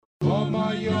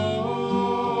my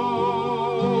yoke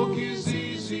is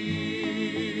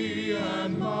easy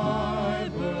and my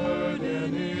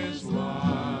burden is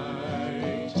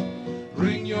light.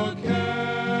 Bring your cares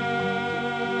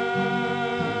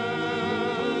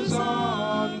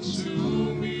unto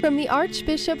me. From the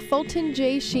Archbishop Fulton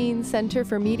J. Sheen Center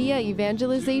for Media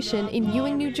Evangelization in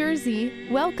Ewing, New Jersey,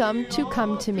 welcome to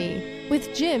Come to Me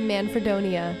with Jim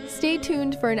Manfredonia. Stay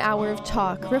tuned for an hour of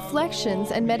talk,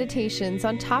 reflections, and meditations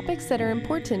on topics that are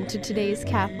important to today's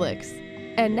Catholics.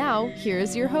 And now, here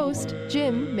is your host,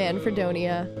 Jim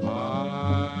Manfredonia.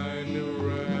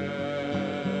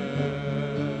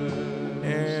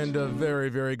 And a very,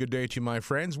 very good day to you, my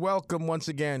friends. Welcome once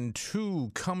again to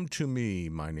Come to Me.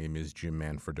 My name is Jim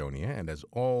Manfredonia, and as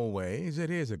always, it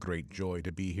is a great joy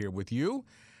to be here with you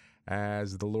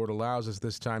as the Lord allows us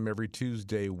this time every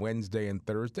Tuesday, Wednesday, and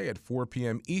Thursday at 4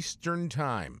 p.m. Eastern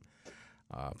Time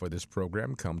for this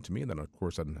program, Come to Me. And then, of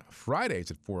course, on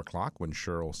Fridays at 4 o'clock when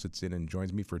Cheryl sits in and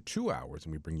joins me for 2 hours,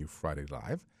 and we bring you Friday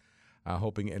Live.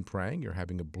 Hoping and praying you're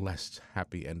having a blessed,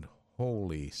 happy, and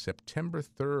holy September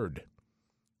 3rd.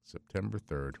 September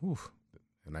 3rd. Oof.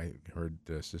 And I heard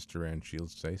Sister Ann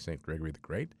Shields say St. Gregory the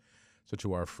Great. So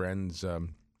to our friends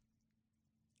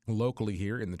locally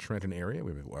here in the Trenton area,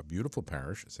 we have a beautiful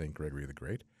parish, St. Gregory the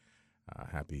Great.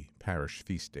 Happy parish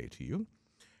feast day to you.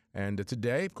 And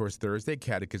today, of course, Thursday,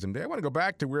 Catechism Day. I want to go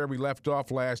back to where we left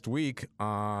off last week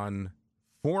on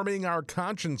forming our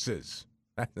consciences.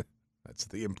 That's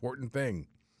the important thing.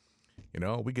 You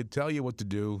know, we could tell you what to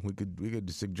do. We could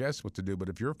suggest what to do. But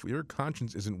if your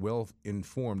conscience isn't well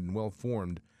informed and well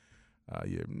formed,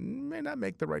 you may not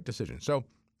make the right decision. So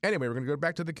anyway, we're going to go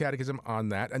back to the Catechism on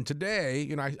that. And today,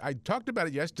 you know, I talked about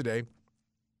it yesterday,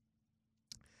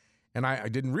 and I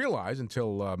didn't realize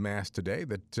until Mass today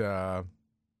that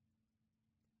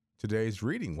today's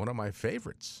reading, one of my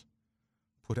favorites,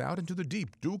 Put Out into the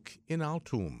Deep, Duc in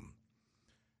Altum.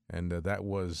 And that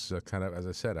was kind of, as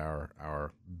I said,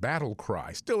 our battle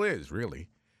cry, still is really,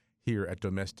 here at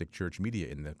Domestic Church Media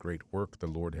in the great work the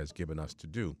Lord has given us to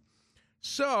do.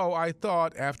 So I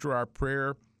thought after our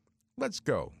prayer, let's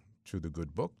go to the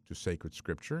good book, to Sacred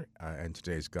Scripture, and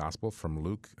today's Gospel from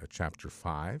Luke chapter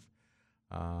 5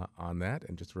 on that,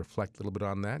 and just reflect a little bit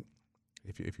on that.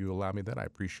 If you allow me that, I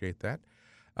appreciate that.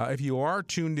 If you are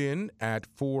tuned in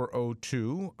at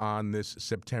 4:02 on this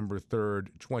September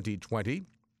 3rd, 2020,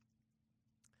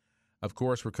 of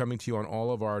course, we're coming to you on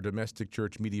all of our Domestic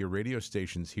Church Media radio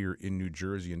stations here in New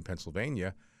Jersey and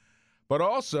Pennsylvania, but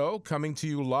also coming to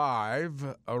you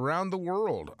live around the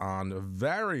world on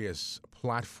various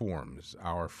platforms.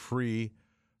 Our free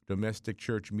Domestic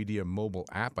Church Media mobile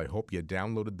app, I hope you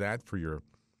downloaded that for your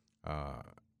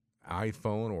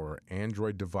iPhone or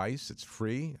Android device. It's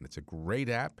free, and it's a great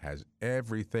app, has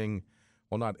everything,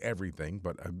 well, not everything,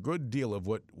 but a good deal of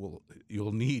what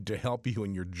you'll need to help you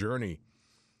in your journey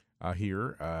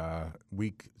here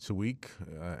week to week,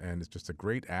 and it's just a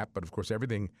great app. But, of course,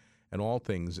 everything and all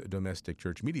things Domestic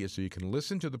Church Media, so you can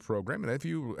listen to the program. And if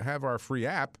you have our free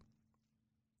app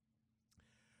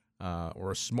or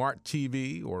a smart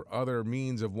TV or other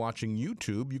means of watching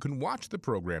YouTube, you can watch the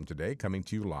program today coming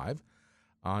to you live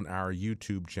on our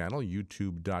YouTube channel,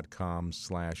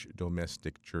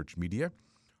 youtube.com/Domestic Church Media.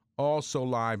 Also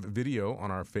live video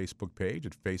on our Facebook page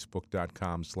at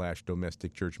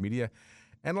facebook.com/Domestic Church Media.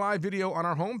 And live video on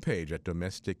our homepage at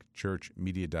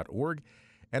domesticchurchmedia.org.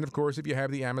 And, of course, if you have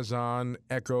the Amazon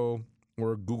Echo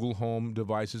or Google Home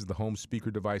devices, the home speaker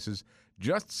devices,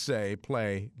 just say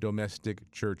play Domestic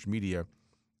Church Media,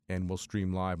 and we'll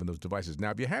stream live on those devices. Now,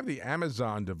 if you have the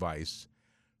Amazon device,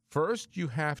 first you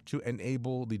have to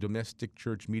enable the Domestic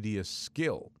Church Media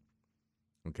skill.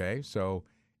 Okay? So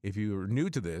if you're new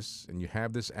to this and you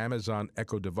have this Amazon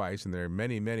Echo device, and there are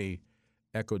many, many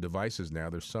Echo devices now,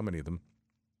 there's so many of them,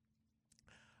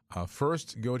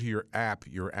 first, go to your app,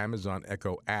 your Amazon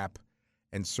Echo app,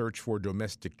 and search for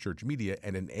Domestic Church Media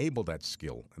and enable that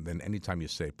skill. And then anytime you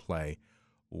say play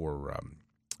or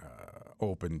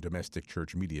open Domestic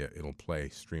Church Media, it'll play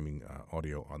streaming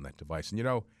audio on that device. And, you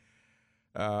know,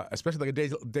 especially like a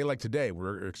day like today,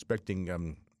 we're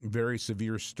expecting very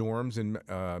severe storms in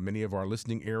many of our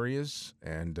listening areas,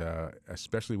 and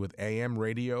especially with AM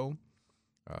radio.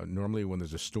 Normally when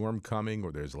there's a storm coming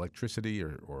or there's electricity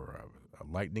or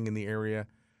lightning in the area,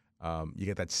 you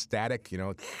get that static, you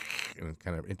know, and it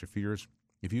kind of interferes.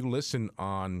 If you listen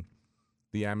on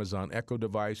the Amazon Echo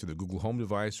device or the Google Home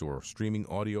device or streaming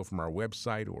audio from our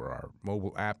website or our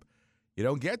mobile app, you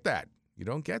don't get that. You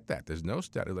don't get that. There's no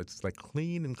static. It's like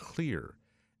clean and clear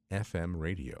FM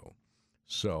radio.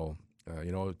 So,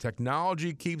 you know,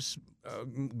 technology keeps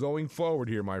going forward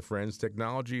here, my friends.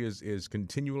 Technology is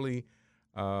continually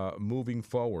moving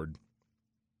forward.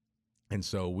 And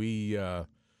so we, try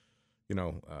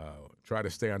to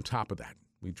stay on top of that.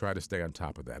 We try to stay on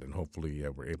top of that, and hopefully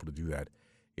we're able to do that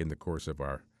in the course of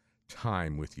our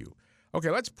time with you. Okay,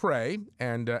 let's pray.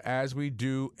 And as we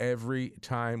do every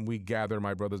time we gather,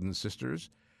 my brothers and sisters,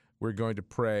 we're going to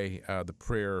pray the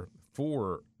prayer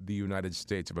for the United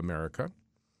States of America.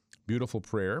 Beautiful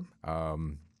prayer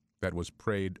that was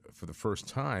prayed for the first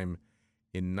time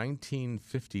in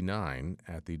 1959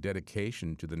 at the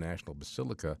dedication to the National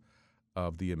Basilica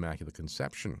of the Immaculate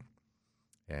Conception.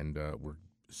 And we're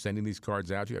sending these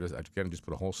cards out to you. I just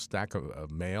put a whole stack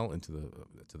of mail into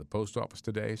the post office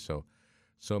today. So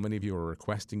many of you are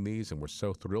requesting these, and we're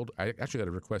so thrilled. I actually got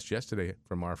a request yesterday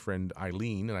from our friend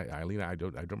Eileen. And Eileen, I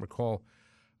don't recall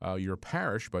your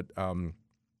parish, but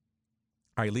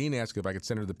Eileen asked if I could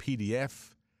send her the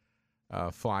PDF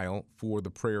file for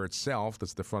the prayer itself.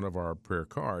 That's the front of our prayer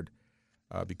card.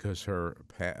 Because her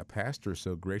pastor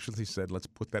so graciously said, let's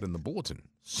put that in the bulletin.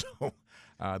 So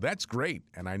that's great.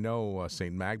 And I know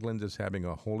St. Magdalene's is having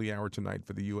a holy hour tonight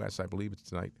for the U.S. I believe it's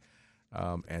tonight.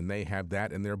 And they have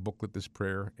that in their booklet, this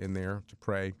prayer in there to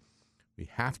pray. We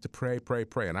have to pray, pray,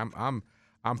 pray. And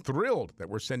I'm thrilled that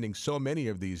we're sending so many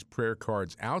of these prayer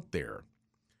cards out there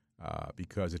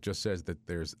because it just says that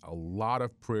there's a lot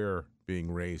of prayer being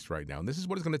raised right now. And this is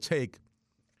what it's going to take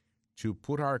to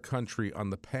put our country on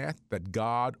the path that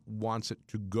God wants it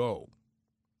to go.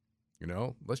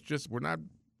 We're not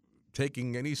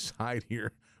taking any side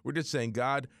here. We're just saying,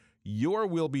 God, your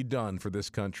will be done for this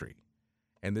country.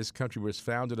 And this country was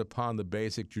founded upon the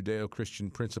basic Judeo-Christian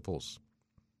principles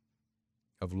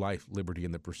of life, liberty,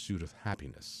 and the pursuit of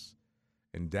happiness,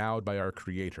 endowed by our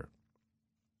Creator.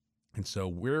 And so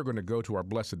we're going to go to our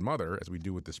Blessed Mother, as we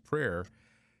do with this prayer,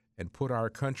 and put our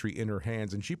country in her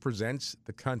hands, and she presents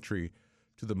the country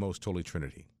to the Most Holy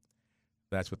Trinity.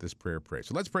 That's what this prayer prays.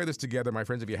 So let's pray this together, my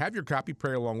friends. If you have your copy,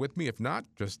 pray along with me. If not,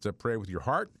 just pray with your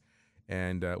heart.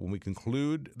 And when we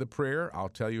conclude the prayer, I'll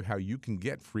tell you how you can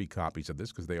get free copies of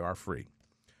this, because they are free.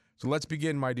 So let's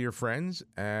begin, my dear friends,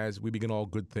 as we begin all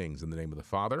good things. In the name of the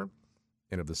Father,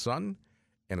 and of the Son,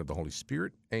 and of the Holy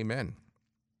Spirit. Amen.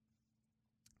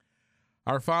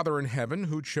 Our Father in heaven,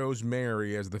 who chose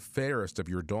Mary as the fairest of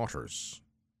your daughters,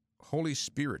 Holy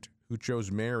Spirit, who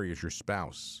chose Mary as your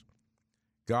spouse,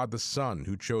 God the Son,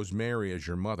 who chose Mary as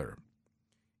your mother,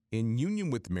 in union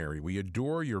with Mary, we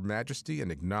adore your majesty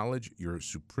and acknowledge your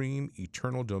supreme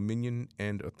eternal dominion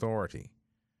and authority.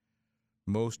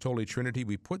 Most Holy Trinity,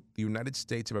 we put the United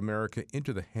States of America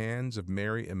into the hands of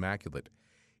Mary Immaculate,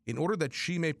 in order that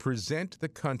she may present the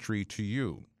country to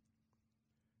you.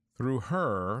 Through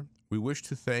her, we wish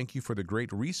to thank you for the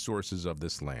great resources of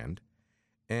this land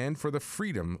and for the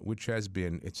freedom which has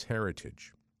been its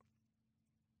heritage.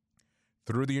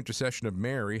 Through the intercession of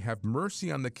Mary, have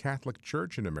mercy on the Catholic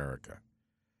Church in America.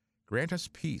 Grant us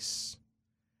peace.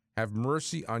 Have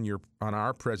mercy on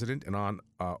our president and on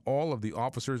all of the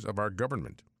officers of our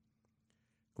government.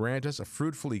 Grant us a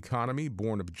fruitful economy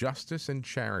born of justice and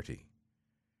charity.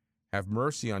 Have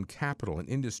mercy on capital and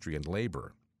industry and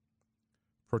labor.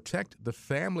 Protect the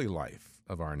family life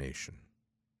of our nation.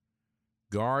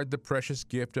 Guard the precious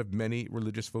gift of many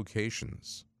religious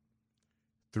vocations.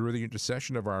 Through the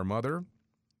intercession of our Mother,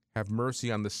 have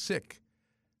mercy on the sick,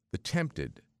 the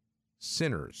tempted,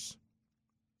 sinners,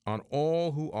 on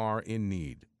all who are in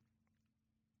need.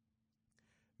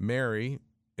 Mary,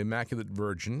 Immaculate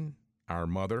Virgin, our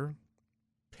Mother,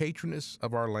 patroness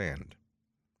of our land,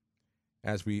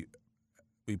 as we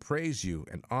praise you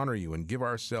and honor you and give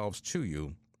ourselves to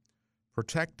you,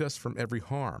 protect us from every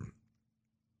harm.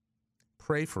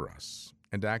 Pray for us,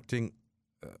 and acting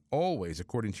always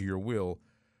according to your will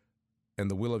and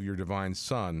the will of your divine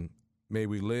Son, may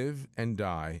we live and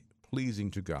die pleasing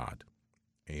to God.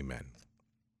 Amen.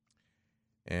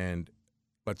 And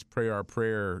let's pray our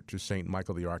prayer to St.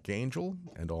 Michael the Archangel,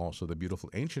 and also the beautiful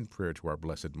ancient prayer to our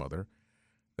Blessed Mother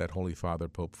that Holy Father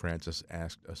Pope Francis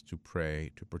asked us to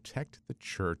pray to protect the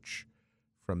Church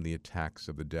from the attacks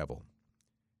of the devil.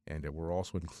 And we're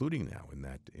also including now in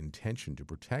that intention to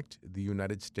protect the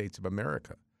United States of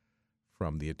America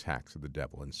from the attacks of the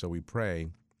devil. And so we pray,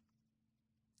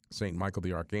 St. Michael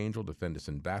the Archangel, defend us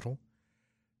in battle,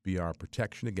 be our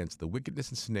protection against the wickedness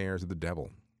and snares of the devil.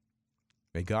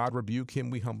 May God rebuke him,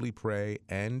 we humbly pray,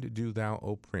 and do thou,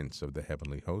 O Prince of the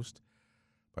heavenly host,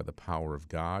 by the power of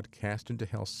God, cast into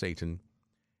hell Satan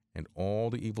and all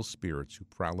the evil spirits who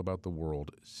prowl about the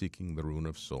world, seeking the ruin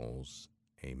of souls.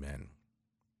 Amen.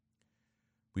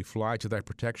 We fly to thy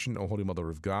protection, O Holy Mother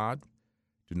of God.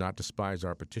 Do not despise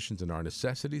our petitions and our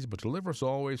necessities, but deliver us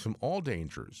always from all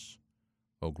dangers,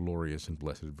 O glorious and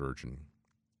blessed Virgin.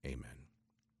 Amen.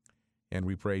 And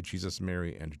we pray, Jesus,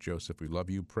 Mary, and Joseph, we love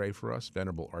you. Pray for us.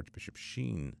 Venerable Archbishop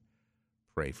Sheen,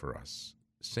 pray for us.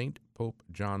 Saint Pope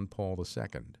John Paul II,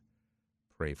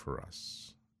 pray for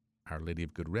us. Our Lady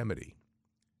of Good Remedy,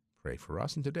 pray for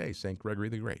us. And today, Saint Gregory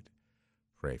the Great,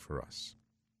 pray for us.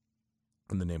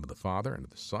 In the name of the Father, and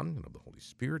of the Son, and of the Holy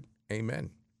Spirit,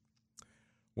 amen.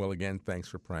 Well, again, thanks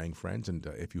for praying, friends. And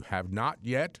if you have not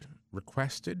yet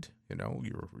requested,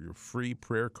 your free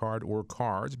prayer card or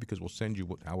cards, because we'll send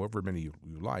you however many you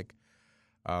like,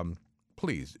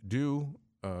 please do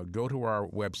go to our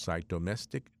website,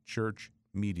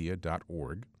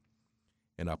 domesticchurchmedia.org.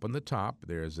 And up on the top,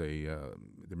 there are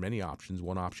many options.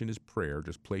 One option is prayer.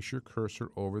 Just place your cursor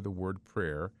over the word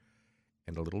prayer,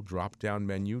 and a little drop-down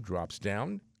menu drops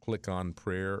down. Click on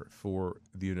Prayer for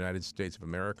the United States of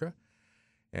America,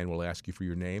 and we'll ask you for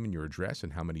your name and your address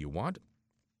and how many you want.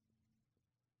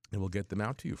 And we'll get them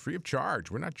out to you free of charge.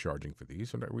 We're not charging for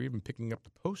these. We're even picking up the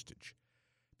postage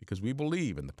because we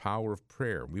believe in the power of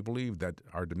prayer. We believe that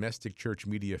our domestic church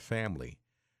media family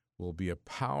will be a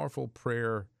powerful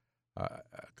prayer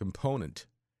component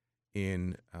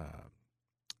in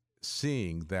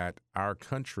seeing that our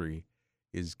country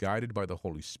is guided by the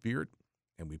Holy Spirit,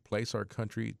 and we place our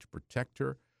country to protect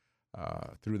her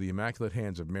through the immaculate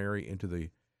hands of Mary into the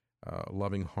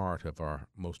loving heart of our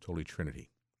most holy Trinity.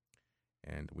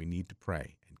 And we need to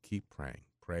pray and keep praying.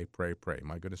 Pray, pray, pray.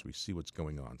 My goodness, we see what's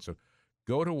going on. So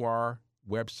go to our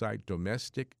website,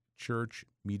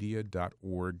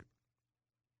 domesticchurchmedia.org,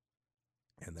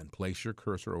 and then place your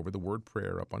cursor over the word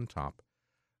prayer up on top.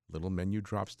 Little menu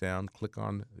drops down. Click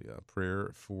on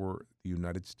Prayer for the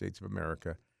United States of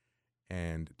America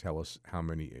and tell us how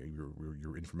many,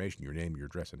 your information, your name, your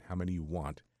address, and how many you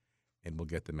want, and we'll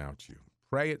get them out to you.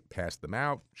 Pray it, pass them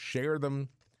out, share them.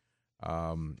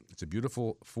 It's a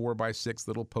beautiful 4x6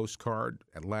 little postcard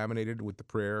laminated with the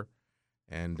prayer.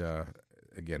 And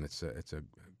again, it's a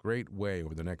great way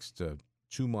over the next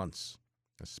 2 months,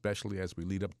 especially as we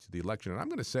lead up to the election. And I'm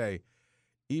going to say,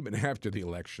 even after the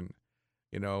election,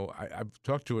 I've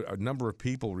talked to a number of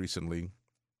people recently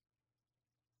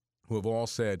who have all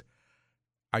said,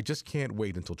 I just can't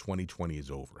wait until 2020 is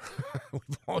over.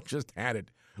 We've all just had it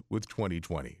with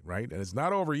 2020, right? And it's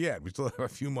not over yet. We still have a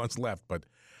few months left, but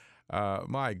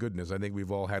my goodness, I think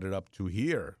we've all had it up to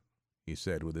here, he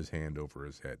said with his hand over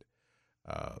his head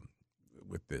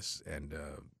with this. And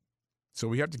so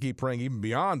we have to keep praying even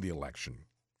beyond the election,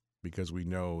 because we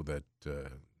know that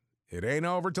it ain't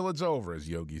over till it's over, as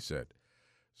Yogi said.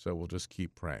 So we'll just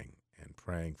keep praying and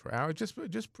praying for hours, just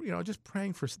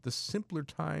praying for the simpler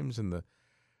times and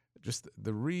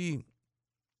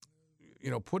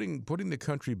putting the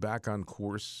country back on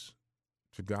course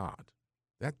to God.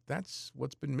 That's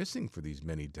what's been missing for these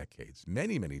many decades now,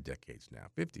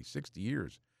 50, 60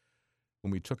 years,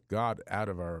 when we took God out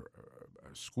of our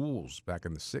schools back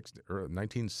in the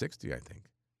 1960, I think,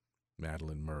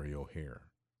 Madalyn Murray O'Hair.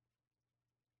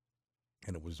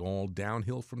 And it was all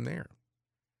downhill from there.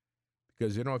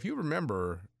 Because, if you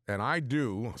remember, and I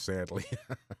do, sadly,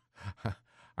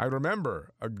 I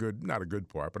remember not a good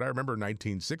part, but I remember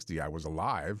 1960, I was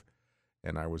alive,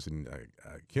 and I was in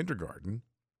kindergarten.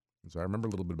 So I remember a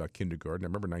little bit about kindergarten. I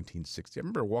remember 1960. I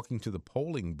remember walking to the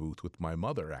polling booth with my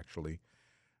mother, actually,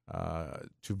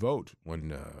 to vote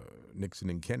when Nixon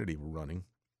and Kennedy were running.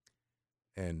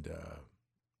 And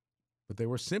but they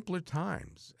were simpler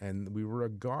times, and we were a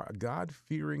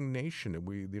God-fearing nation. And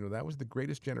that was the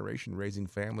greatest generation raising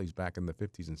families back in the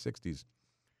 50s and 60s.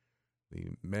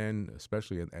 The men,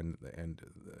 especially, and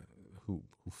who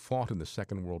fought in the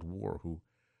Second World War, who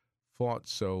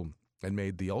fought and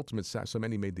made the ultimate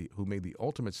who made the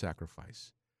ultimate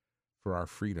sacrifice for our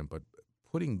freedom, but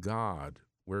putting God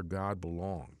where God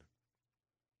belonged.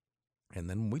 And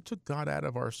then we took God out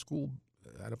of our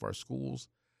schools,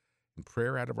 and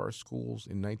prayer out of our schools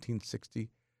in 1960.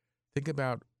 Think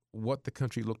about what the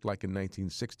country looked like in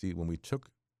 1960 when we took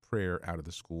prayer out of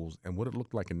the schools, and what it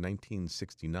looked like in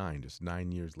 1969, just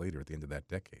 9 years later at the end of that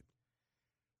decade.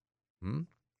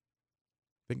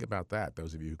 Think about that,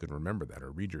 those of you who can remember that,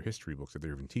 or read your history books if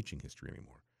they're even teaching history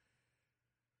anymore.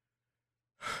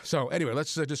 So anyway,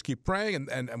 let's just keep praying,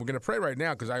 and we're going to pray right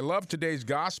now, because I love today's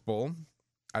gospel.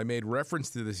 I made reference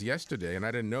to this yesterday, and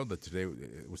I didn't know that today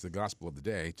it was the gospel of the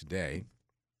day, today,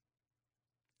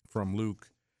 from Luke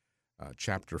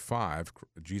chapter 5,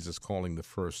 Jesus calling the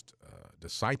first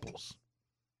disciples.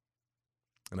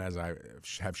 And as I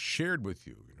have shared with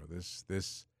you,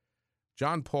 this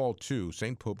John Paul II,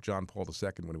 St. Pope John Paul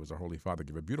II, when he was our Holy Father,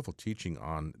 gave a beautiful teaching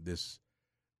on this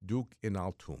duc in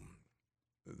altum.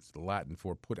 It's the Latin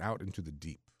for put out into the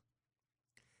deep.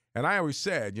 And I always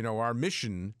said, our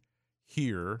mission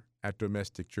here at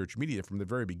Domestic Church Media from the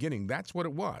very beginning. That's what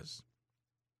it was.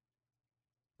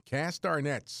 Cast our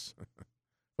nets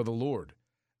for the Lord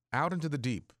out into the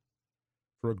deep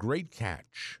for a great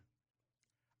catch.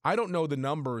 I don't know the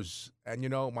numbers, and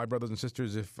my brothers and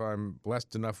sisters, if I'm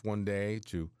blessed enough one day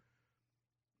to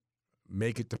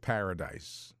make it to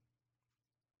paradise,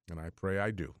 and I pray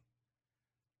I do,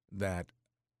 that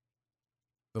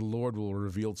the Lord will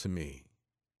reveal to me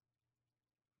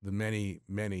the many,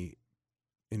 many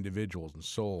individuals and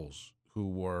souls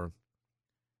who are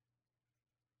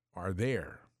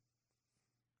there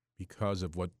because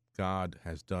of what God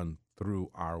has done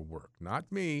through our work.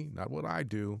 Not me, not what I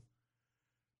do,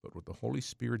 but what the Holy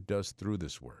Spirit does through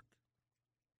this work.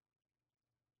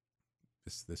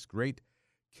 This great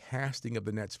casting of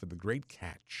the nets for the great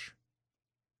catch.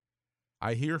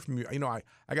 I hear from you.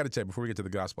 I got to tell you, before we get to the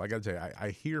gospel, I got to tell you, I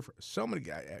hear from so many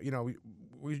guys.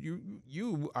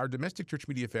 You, our Domestic Church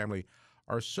Media family,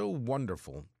 are so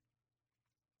wonderful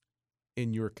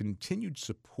in your continued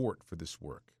support for this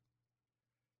work.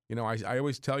 I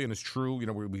always tell you, and it's true,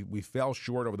 we fell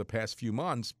short over the past few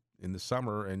months in the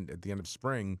summer and at the end of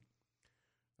spring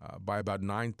by about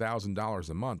 $9,000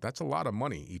 a month. That's a lot of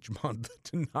money each month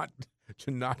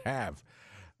to not have.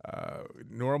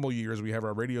 Normal years, we have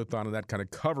our radiothon, and that kind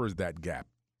of covers that gap.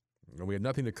 We had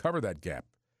nothing to cover that gap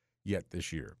yet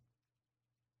this year.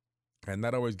 And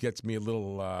that always gets me a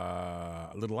little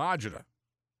agita.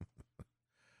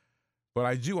 But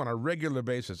I do, on a regular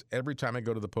basis, every time I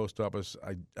go to the post office,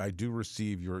 I do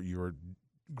receive your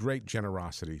great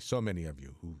generosity. So many of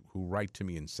you who write to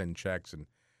me and send checks and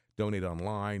donate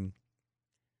online.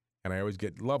 And I always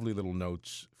get lovely little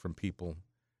notes from people.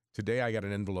 Today I got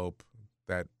an envelope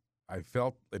that it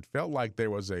felt like there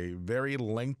was a very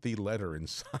lengthy letter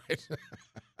inside.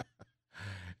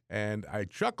 And I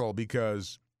chuckle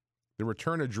because the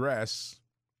return address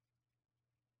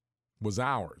was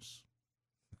ours.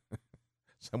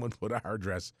 Someone put our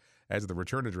address as the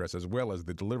return address as well as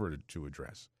the delivered to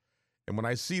address. And when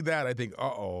I see that, I think,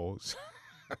 uh-oh,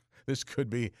 this could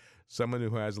be someone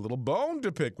who has a little bone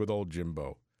to pick with old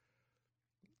Jimbo.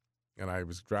 And I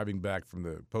was driving back from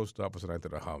the post office, and I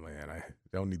thought, oh, man, I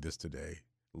don't need this today.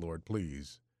 Lord,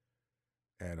 please.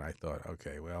 And I thought,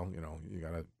 okay, well, you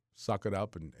got to suck it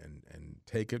up and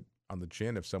take it on the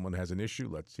chin. If someone has an issue,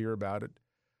 let's hear about it.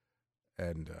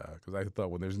 And because I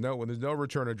thought when there's no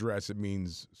return address, it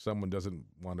means someone doesn't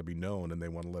want to be known, and they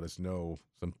want to let us know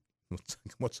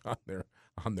what's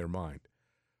on their mind.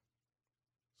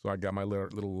 So I got my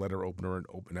little letter opener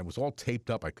and it was all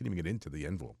taped up. I couldn't even get into the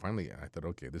envelope. Finally, I thought,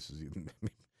 okay, this is.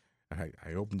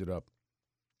 I opened it up,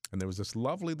 and there was this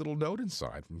lovely little note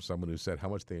inside from someone who said how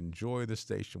much they enjoy the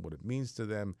station, what it means to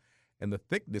them, and the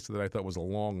thickness that I thought was a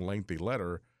long, lengthy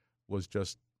letter was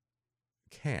just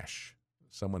cash.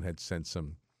 Someone had sent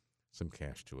some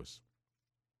cash to us.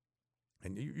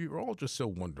 And you're all just so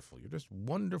wonderful. You're just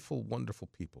wonderful, wonderful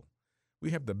people.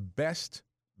 We have the best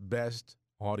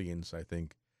audience, I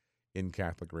think, in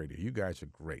Catholic radio. You guys are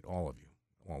great, all of you.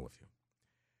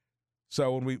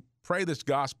 So when we pray this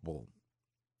gospel,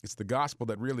 it's the gospel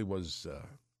that really was,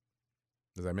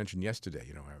 as I mentioned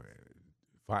yesterday,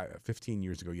 15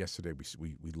 years ago yesterday,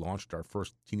 we launched our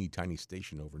first teeny tiny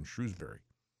station over in Shrewsbury.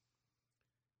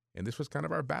 And this was kind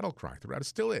of our battle cry throughout. It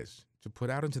still is, to put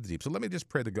out into the deep. So let me just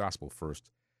pray the gospel first.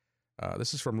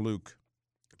 This is from Luke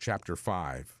chapter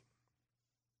 5,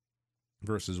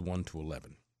 verses 1 to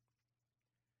 11.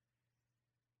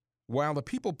 While the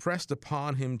people pressed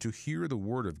upon him to hear the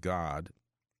word of God,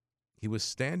 he was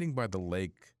standing by the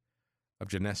lake of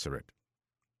Gennesaret.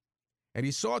 And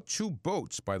he saw 2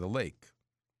 boats by the lake.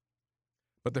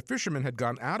 But the fishermen had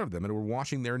gone out of them and were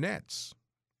washing their nets.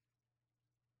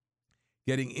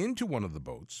 Getting into one of the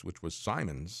boats, which was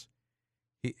Simon's,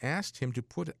 he asked him to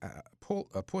put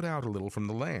out a little from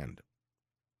the land.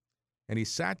 And he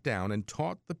sat down and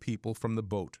taught the people from the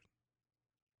boat.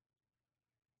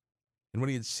 And when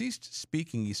he had ceased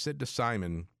speaking, he said to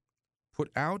Simon,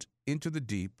 "Put out into the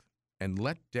deep and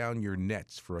let down your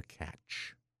nets for a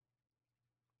catch."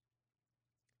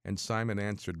 And Simon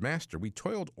answered, "Master, we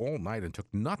toiled all night and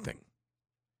took nothing.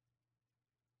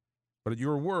 But at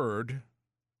your word,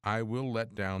 I will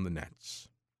let down the nets."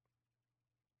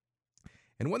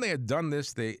 And when they had done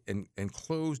this, they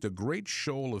enclosed a great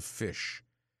shoal of fish.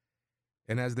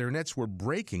 And as their nets were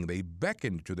breaking, they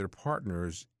beckoned to their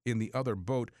partners in the other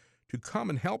boat to come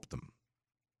and help them.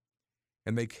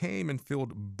 And they came and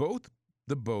filled both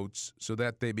the boats so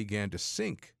that they began to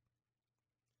sink.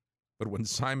 But when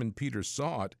Simon Peter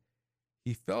saw it,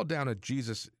 he fell down at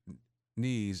Jesus'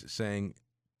 knees, saying,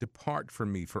 "Depart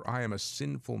from me, for I am a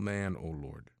sinful man, O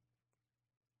Lord."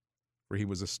 For he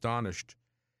was astonished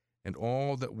and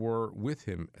all that were with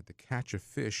him at the catch of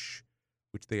fish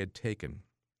which they had taken.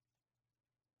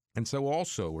 And so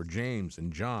also were James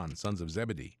and John, sons of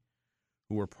Zebedee,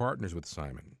 who were partners with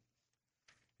Simon.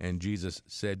 And Jesus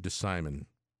said to Simon,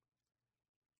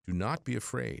 "Do not be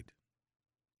afraid.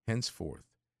 Henceforth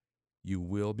you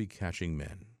will be catching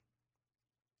men."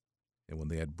 And when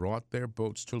they had brought their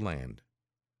boats to land,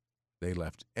 they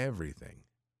left everything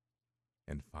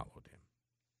and followed him.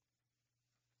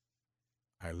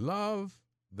 I love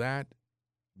that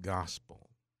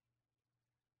gospel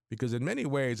because in many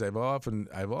ways I've often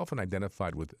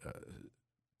identified with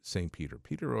St. Peter.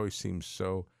 Peter always seems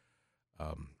so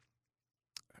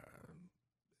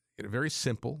very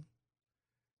simple,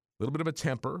 a little bit of a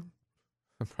temper,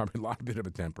 probably a lot bit of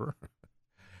a temper,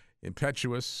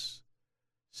 impetuous,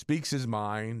 speaks his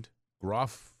mind,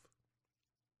 gruff,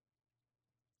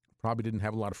 probably didn't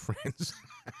have a lot of friends.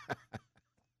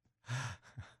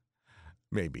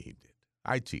 Maybe he did.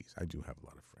 I tease. I do have a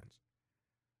lot of friends.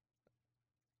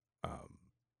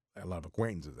 A lot of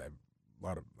acquaintances. I have a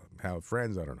lot of have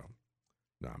friends. I don't know.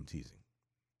 No, I'm teasing.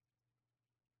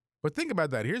 But think about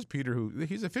that. Here's Peter,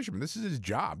 he's a fisherman. This is his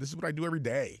job. This is what I do every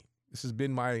day. This has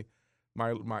been my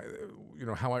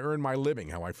how I earn my living,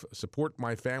 how I support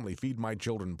my family, feed my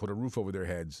children, put a roof over their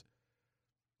heads.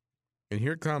 And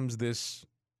here comes this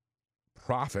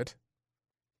prophet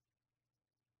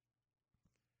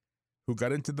who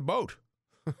got into the boat,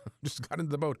 just got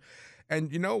into the boat.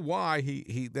 And you know why?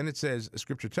 He then it says,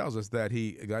 Scripture tells us that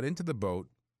he got into the boat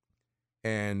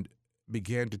and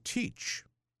began to teach.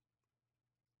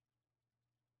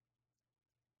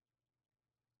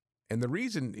 And the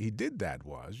reason he did that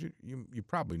was, you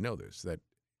probably know this, that,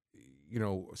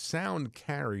 sound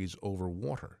carries over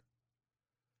water.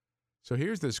 So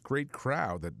here's this great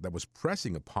crowd that was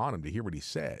pressing upon him to hear what he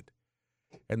said.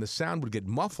 And the sound would get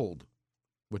muffled.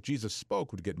 What Jesus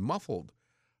spoke would get muffled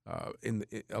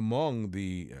among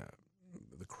the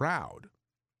crowd.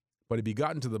 But if he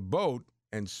got into the boat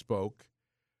and spoke,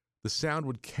 the sound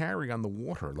would carry on the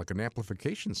water like an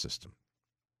amplification system.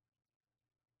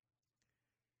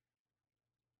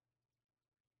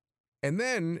 And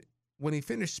then when he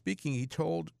finished speaking, he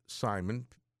told Simon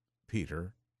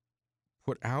Peter,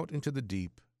 "Put out into the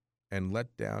deep and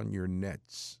let down your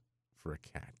nets for a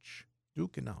catch."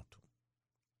 Duke in alto.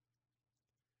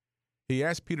 He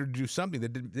asked Peter to do something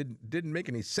that didn't make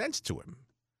any sense to him.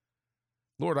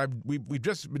 Lord, we've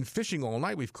just been fishing all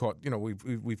night. We've caught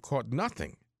we've caught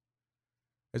nothing.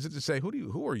 As if to say,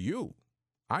 who are you?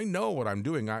 I know what I'm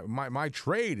doing. My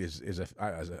trade is as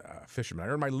a fisherman. I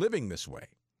earn my living this way.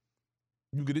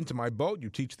 You get into my boat, you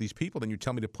teach these people, then you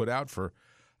tell me to put out for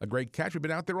a great catch. We've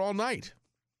been out there all night.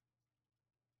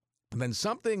 And then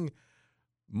something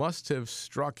must have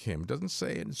struck him. It doesn't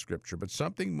say it in Scripture, but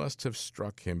something must have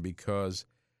struck him, because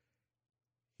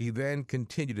he then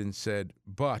continued and said,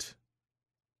 "But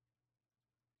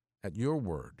at your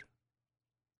word,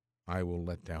 I will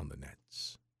let down the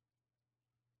nets."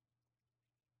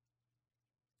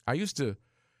 I used to,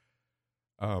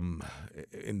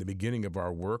 in the beginning of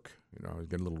our work, I was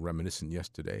getting a little reminiscent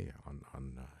yesterday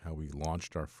on how we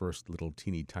launched our first little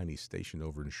teeny tiny station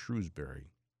over in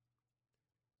Shrewsbury.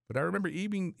 But I remember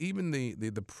even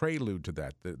the prelude to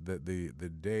that, the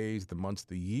days, the months,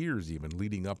 the years even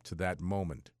leading up to that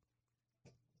moment,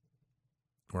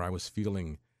 where I was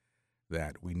feeling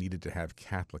that we needed to have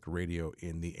Catholic radio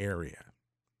in the area.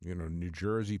 New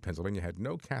Jersey, Pennsylvania had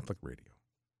no Catholic radio.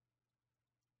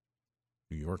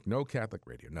 New York, no Catholic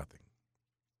radio, nothing.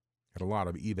 Had a lot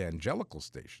of evangelical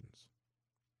stations.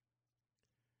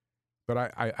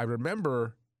 But I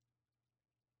remember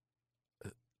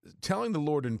telling the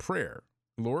Lord in prayer,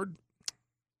 "Lord,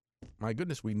 my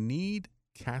goodness, we need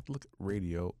Catholic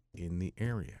radio in the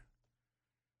area."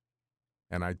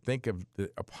 And I think of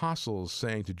the apostles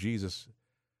saying to Jesus,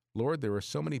 "Lord, there are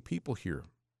so many people here,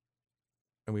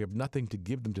 and we have nothing to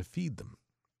give them to feed them.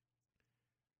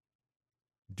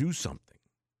 Do something."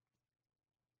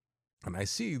 And I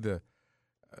see the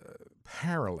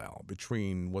parallel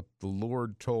between what the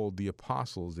Lord told the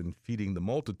apostles in feeding the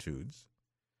multitudes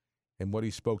and what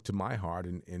he spoke to my heart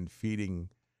in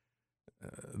feeding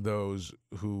those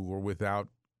who were without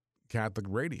Catholic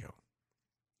radio.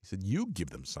 He said, "You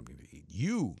give them something to eat.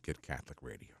 You get Catholic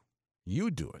radio. You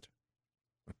do it."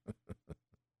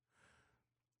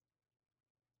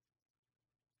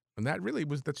 And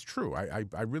that's true.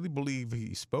 I really believe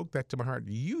he spoke that to my heart.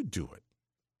 You do it.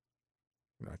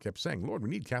 I kept saying, "Lord, we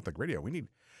need Catholic radio.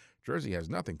 Jersey has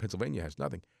nothing. Pennsylvania has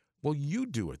nothing." Well, you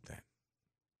do it then.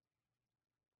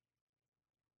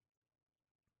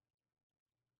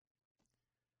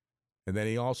 And then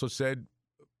he also said,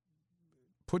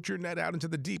 put your net out into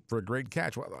the deep for a great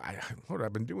catch. Well, Lord,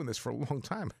 I've been doing this for a long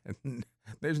time, and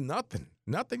there's nothing.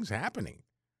 Nothing's happening.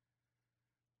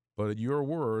 But at your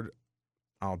word,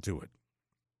 I'll do it.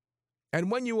 And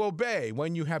when you obey,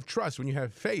 when you have trust, when you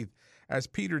have faith, as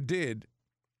Peter did,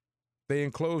 they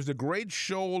enclosed a great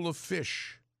shoal of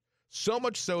fish. So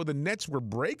much so the nets were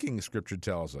breaking, Scripture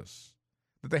tells us,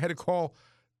 that they had to call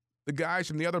the guys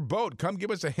from the other boat, come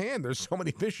give us a hand. There's so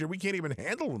many fish here, we can't even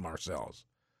handle them ourselves.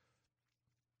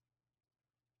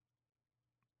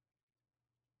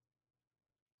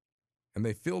 And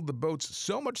they filled the boats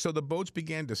so much so the boats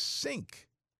began to sink.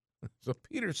 So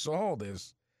Peter saw all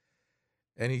this,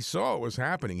 and he saw what was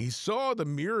happening. He saw the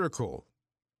miracle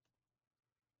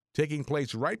taking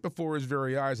place right before his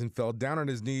very eyes and fell down on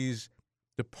his knees.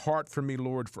 Depart from me,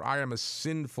 Lord, for I am a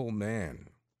sinful man.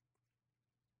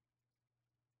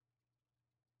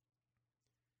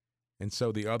 And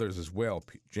so the others as well,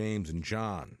 James and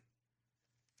John,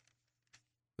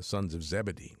 the sons of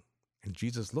Zebedee. And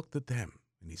Jesus looked at them,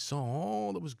 and he saw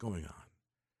all that was going on.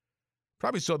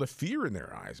 Probably saw the fear in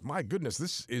their eyes. My goodness,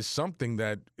 this is something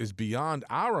that is beyond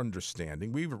our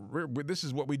understanding. This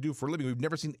is what we do for a living. We've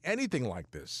never seen anything like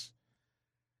this.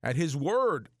 At his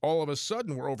word, all of a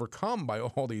sudden, we're overcome by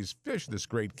all these fish, this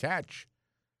great catch.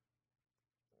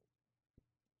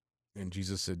 And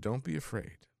Jesus said, don't be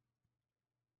afraid.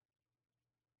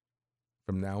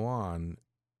 From now on,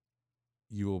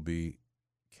 you will be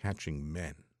catching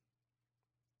men.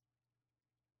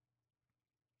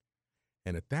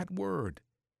 And at that word,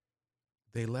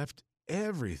 they left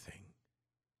everything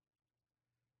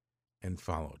and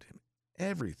followed him.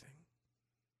 Everything.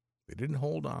 They didn't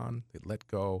hold on. They let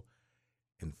go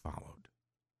and followed.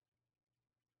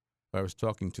 I was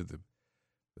talking to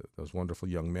those wonderful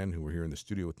young men who were here in the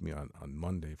studio with me on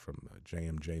Monday from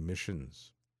JMJ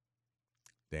Missions,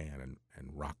 Dan and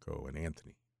Rocco and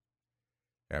Anthony.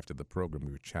 After the program,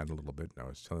 we were chatting a little bit, and I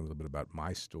was telling a little bit about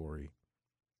my story.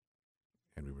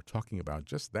 And we were talking about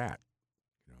just that,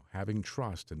 having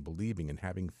trust and believing and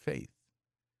having faith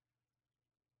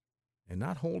and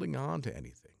not holding on to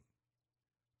anything.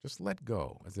 Just let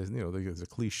go. There's a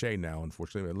cliche now,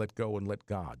 unfortunately, let go and let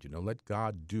God. Let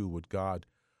God do what God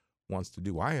wants to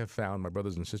do. I have found, my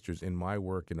brothers and sisters, in my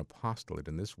work in apostolate,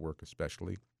 in this work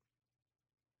especially,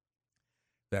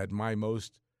 that my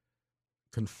most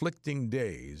conflicting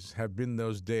days have been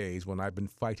those days when I've been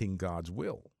fighting God's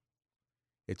will.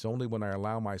 It's only when I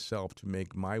allow myself to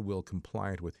make my will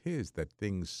compliant with his that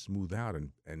things smooth out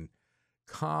and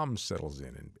calm settles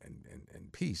in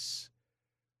and peace.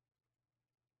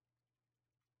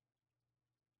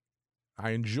 I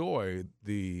enjoy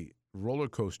the roller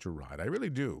coaster ride. I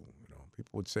really do.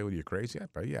 People would say, well, you're crazy.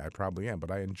 Yeah, I probably am.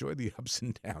 But I enjoy the ups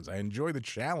and downs. I enjoy the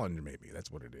challenge, maybe.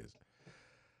 That's what it is,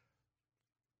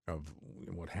 of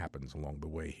what happens along the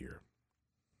way here.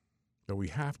 So we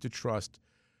have to trust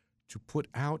to put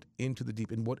out into the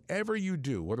deep. In whatever you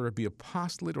do, whether it be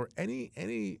apostolate or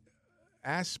any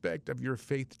aspect of your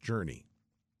faith journey,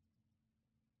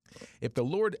 if the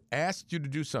Lord asks you to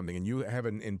do something and you have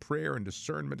in prayer and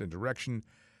discernment and direction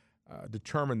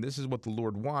determined this is what the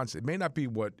Lord wants, it may not be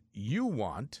what you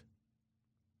want,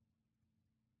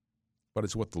 but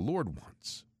it's what the Lord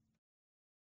wants.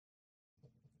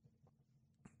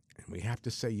 And we have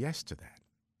to say yes to that.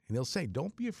 And he'll say,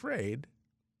 don't be afraid.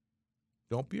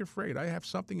 Don't be afraid. I have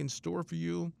something in store for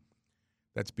you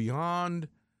that's beyond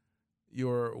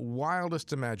your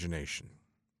wildest imagination.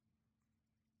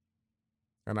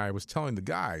 And I was telling the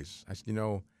guys, I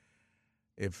said,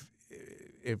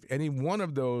 if any one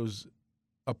of those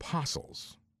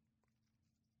apostles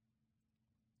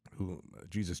who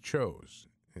Jesus chose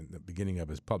in the beginning of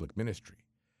his public ministry,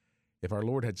 if our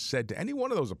Lord had said to any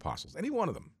one of those apostles, any one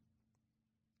of them,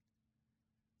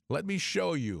 let me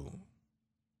show you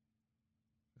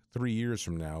 3 years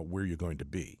from now where you're going to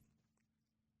be,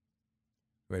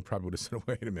 they probably would have said,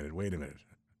 wait a minute.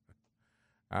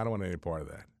 I don't want any part of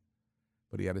that.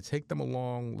 But he had to take them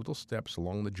along little steps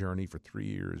along the journey for 3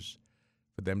 years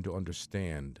for them to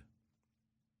understand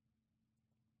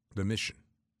the mission.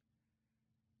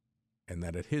 And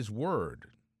that at his word,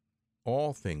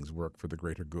 all things work for the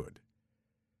greater good.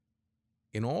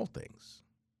 In all things.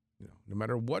 No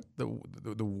matter what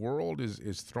the world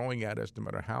is throwing at us, no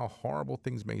matter how horrible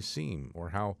things may seem or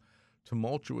how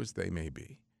tumultuous they may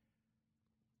be,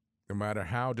 no matter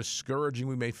how discouraging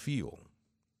we may feel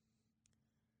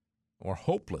or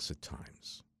hopeless at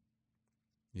times,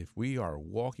 if we are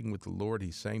walking with the Lord,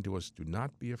 he's saying to us, do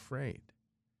not be afraid.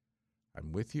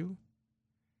 I'm with you,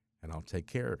 and I'll take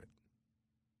care of it.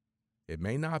 It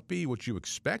may not be what you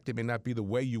expect. It may not be the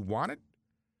way you want it.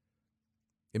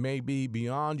 It may be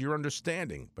beyond your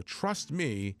understanding, but trust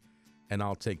me, and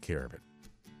I'll take care of it.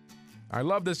 I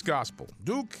love this gospel.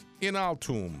 Duke in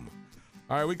Altum.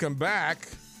 All right, we come back.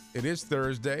 It is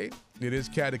Thursday. It is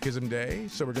Catechism Day.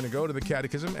 So we're going to go to the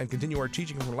Catechism and continue our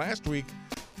teaching from last week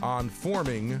on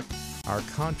forming our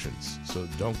conscience. So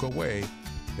don't go away.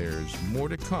 There's more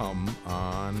to come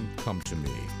on Come to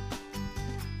Me.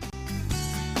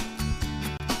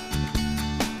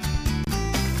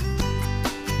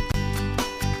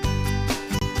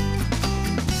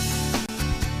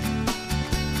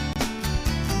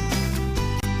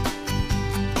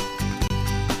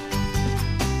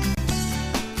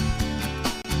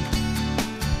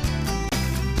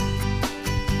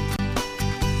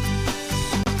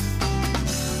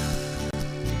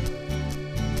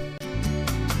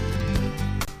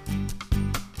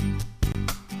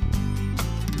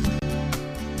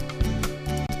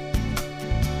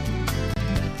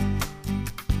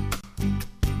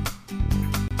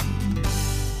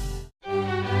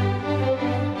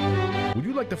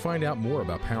 To find out more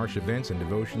about parish events and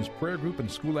devotions, prayer group,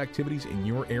 and school activities in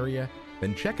your area,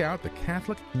 then check out the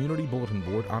Catholic Community Bulletin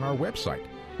Board on our website.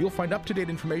 You'll find up-to-date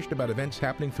information about events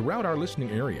happening throughout our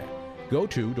listening area. Go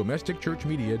to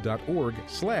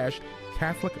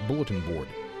domesticchurchmedia.org/Catholic Bulletin Board.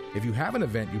 If you have an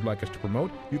event you'd like us to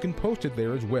promote, you can post it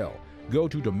there as well. Go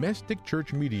to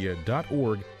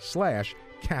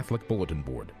domesticchurchmedia.org/Catholic Bulletin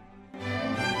Board.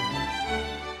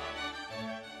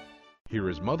 Here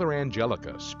is Mother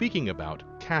Angelica speaking about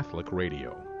Catholic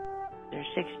radio. There's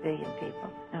 6 billion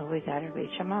people, and we got to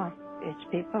reach them all. It's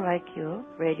people like you,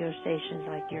 radio stations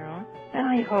like your own, and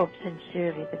I hope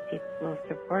sincerely that people will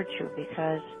support you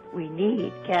because we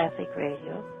need Catholic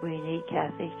radio, we need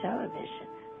Catholic television,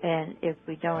 and if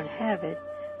we don't have it,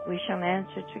 we shall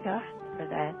answer to God for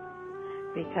that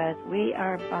because we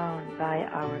are bound by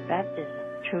our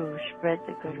baptism to spread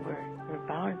the good word. We're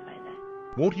bound by that.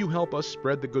 Won't you help us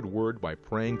spread the good word by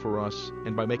praying for us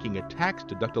and by making a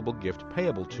tax-deductible gift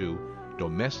payable to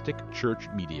Domestic Church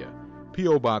Media,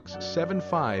 P.O. Box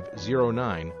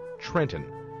 7509, Trenton,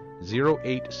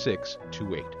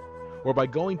 08628, or by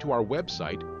going to our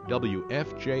website,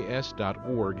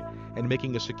 wfjs.org, and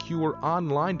making a secure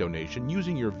online donation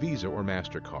using your Visa or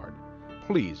MasterCard.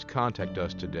 Please contact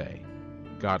us today.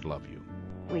 God love you.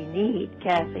 We need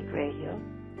Catholic radio.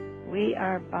 We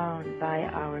are bound by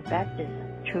our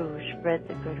baptism to spread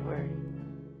the good word.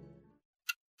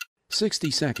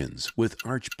 60 Seconds with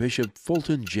Archbishop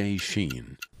Fulton J.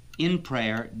 Sheen. In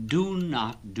prayer, do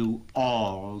not do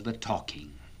all the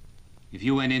talking. If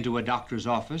you went into a doctor's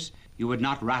office, you would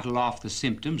not rattle off the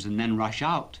symptoms and then rush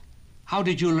out. How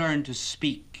did you learn to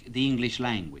speak the English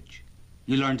language?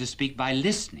 You learned to speak by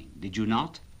listening, did you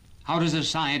not? How does a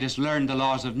scientist learn the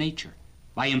laws of nature?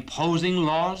 By imposing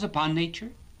laws upon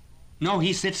nature? No,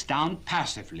 he sits down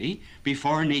passively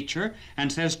before nature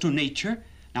and says to nature,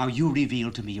 now you reveal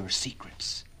to me your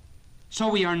secrets. So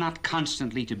we are not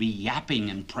constantly to be yapping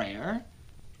in prayer.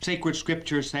 Sacred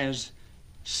Scripture says,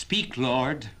 speak,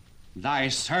 Lord, thy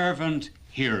servant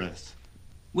heareth.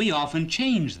 We often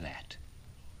change that.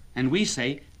 And we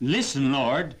say, listen,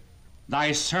 Lord,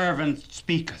 thy servant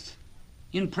speaketh.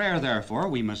 In prayer, therefore,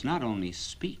 we must not only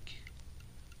speak,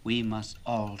 we must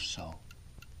also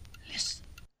listen.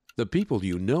 The people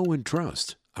you know and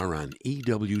trust are on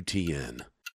EWTN.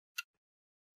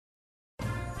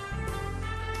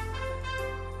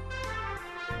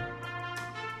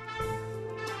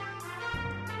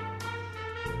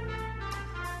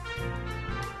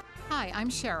 Hi, I'm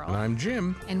Cheryl. And I'm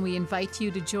Jim. And we invite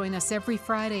you to join us every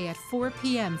Friday at 4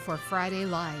 p.m. for Friday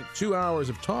Live. 2 hours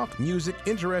of talk, music,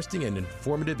 interesting and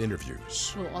informative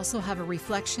interviews. We'll also have a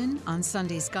reflection on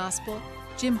Sunday's Gospel,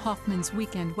 Jim Hoffman's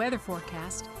weekend weather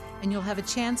forecast, and you'll have a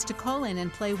chance to call in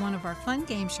and play one of our fun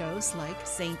game shows like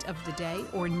Saint of the Day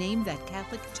or Name That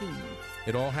Catholic Tune.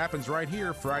 It all happens right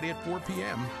here, Friday at 4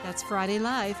 p.m. That's Friday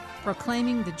Live,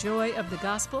 proclaiming the joy of the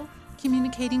gospel,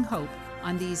 communicating hope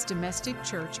on these domestic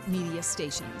church media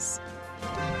stations.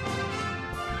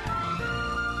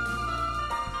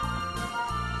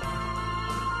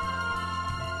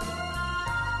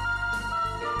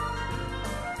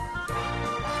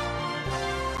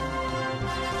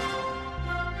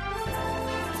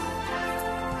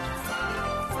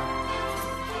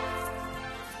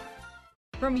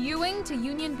 From Ewing to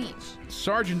Union Beach,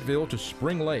 Sargentville to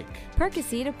Spring Lake,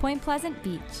 Percy to Point Pleasant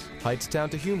Beach, Hightstown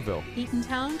to Humeville,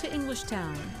 Eatontown to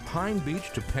Englishtown, Pine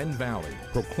Beach to Penn Valley,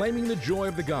 proclaiming the joy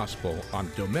of the gospel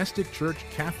on Domestic Church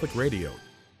Catholic Radio.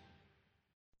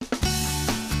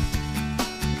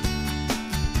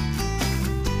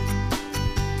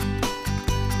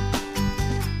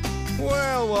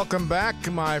 welcome back,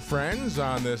 my friends,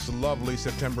 on this lovely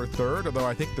September 3rd, although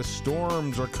I think the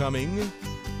storms are coming.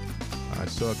 I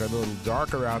saw it got a little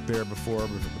darker out there before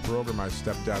the program. I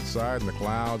stepped outside, and the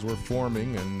clouds were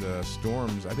forming, and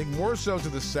storms, I think more so to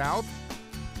the south.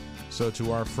 So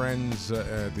to our friends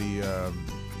at the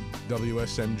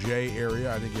WSMJ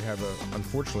area, I think you have,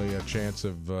 unfortunately, a chance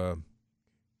of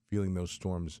feeling those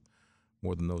storms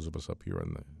more than those of us up here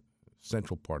in the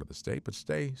central part of the state. But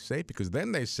stay safe, because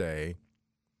then they say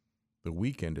the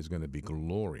weekend is going to be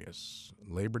glorious.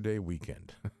 Labor Day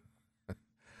weekend.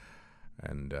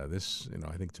 And this,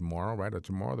 I think tomorrow, right?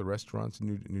 Tomorrow, the restaurants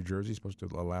in New Jersey are supposed to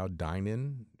allow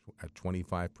dine-in at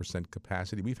 25%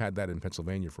 capacity. We've had that in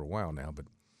Pennsylvania for a while now, but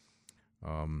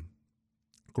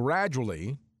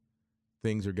gradually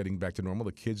things are getting back to normal.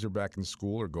 The kids are back in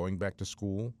school or going back to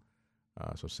school,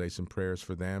 so say some prayers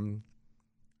for them.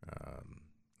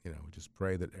 We just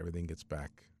pray that everything gets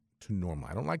back to normal.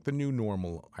 I don't like the new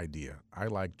normal idea. I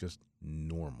like just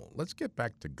normal. Let's get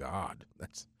back to God.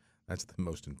 That's the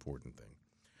most important thing.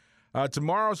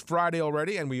 Tomorrow's Friday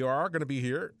already, and we are going to be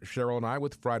here, Cheryl and I,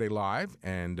 with Friday Live,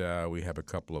 and we have a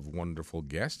couple of wonderful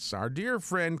guests. Our dear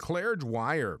friend Claire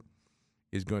Dwyer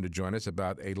is going to join us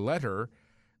about a letter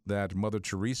that Mother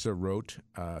Teresa wrote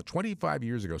 25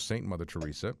 years ago, Saint Mother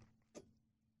Teresa.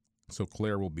 So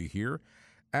Claire will be here,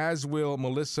 as will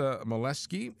Melissa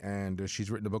Molesky, and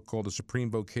she's written a book called The Supreme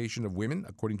Vocation of Women,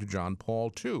 according to John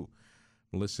Paul II.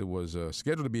 Melissa was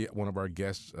scheduled to be one of our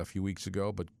guests a few weeks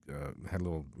ago, but had a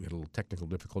little technical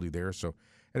difficulty there. So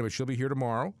anyway, she'll be here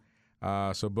tomorrow.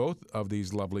 So both of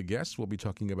these lovely guests will be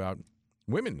talking about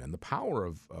women and the power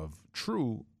of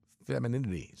true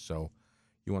femininity. So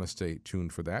you want to stay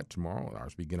tuned for that tomorrow.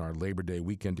 Ours begin our Labor Day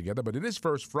weekend together, but it is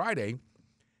First Friday,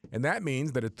 and that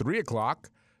means that at 3 o'clock,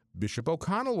 Bishop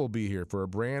O'Connell will be here for a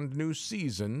brand new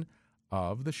season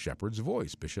of The Shepherd's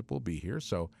Voice. Bishop will be here,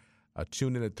 so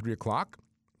tune in at 3 o'clock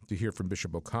to hear from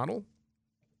Bishop O'Connell.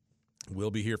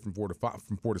 We'll be here from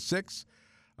 4 to 6.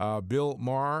 Bill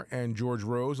Maher and George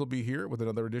Rose will be here with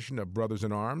another edition of Brothers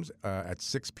in Arms at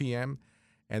 6 p.m.,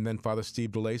 and then Father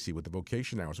Steve DeLacy with the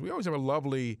Vocation Hour. So we always have a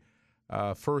lovely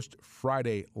First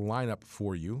Friday lineup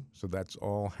for you. So that's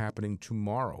all happening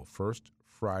tomorrow, First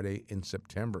Friday in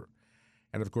September.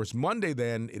 And, of course, Monday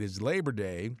then, it is Labor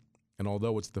Day, and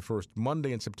although it's the first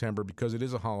Monday in September, because it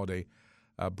is a holiday,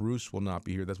 Bruce will not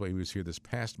be here. That's why he was here this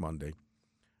past Monday.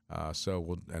 So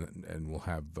we'll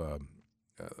have the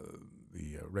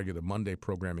regular Monday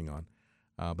programming on.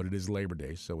 But it is Labor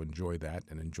Day, so enjoy that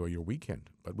and enjoy your weekend.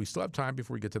 But we still have time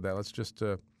before we get to that. Let's just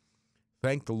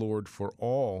thank the Lord for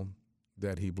all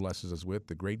that he blesses us with,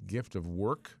 the great gift of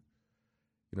work.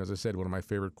 As I said, one of my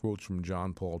favorite quotes from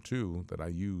John Paul II that I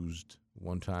used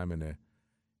one time in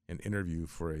an interview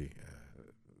for a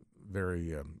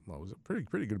very, it was a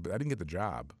pretty good, but I didn't get the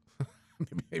job.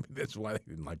 Maybe that's why they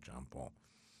didn't like John Paul.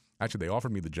 Actually, they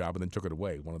offered me the job and then took it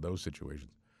away, one of those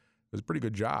situations. It was a pretty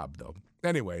good job, though.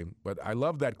 Anyway, but I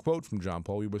love that quote from John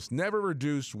Paul. We must never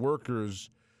reduce workers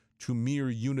to mere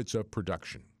units of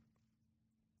production.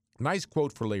 Nice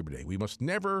quote for Labor Day. We must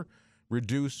never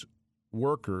reduce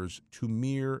workers to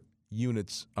mere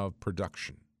units of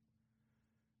production.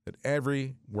 That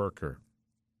every worker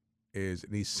is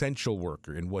an essential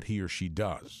worker in what he or she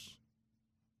does.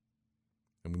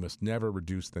 And we must never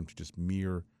reduce them to just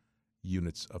mere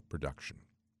units of production.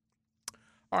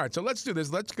 All right, so let's do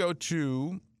this. Let's go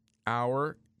to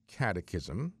our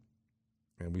catechism.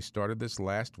 And we started this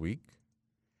last week.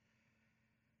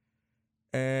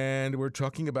 And we're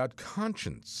talking about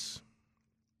conscience.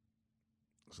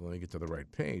 So let me get to the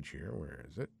right page here. Where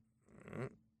is it?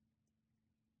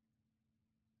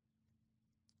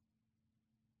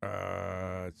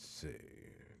 Let's see.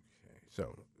 Okay.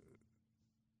 So,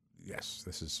 yes,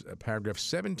 this is paragraph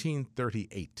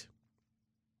 1738.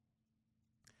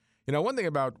 One thing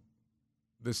about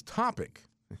this topic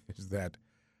is that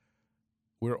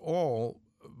we're all,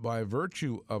 by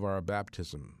virtue of our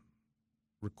baptism,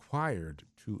 required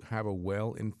to have a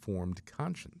well-informed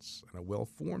conscience and a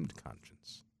well-formed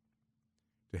conscience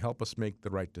to help us make the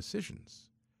right decisions.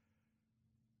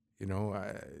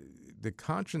 The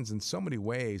conscience in so many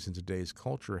ways in today's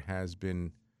culture has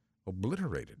been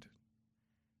obliterated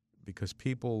because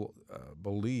people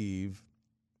believe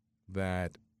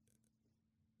that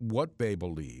what they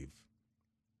believe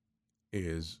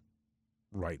is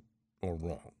right or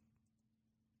wrong.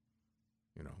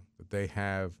 That they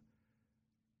have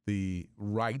the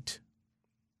right,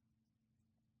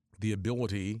 the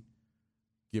ability,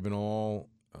 given all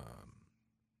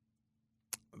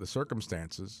the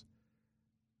circumstances,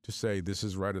 to say this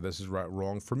is right or this is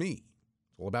wrong for me.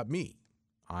 It's all about me.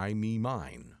 I, me,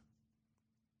 mine.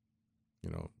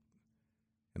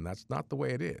 And that's not the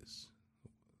way it is.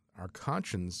 Our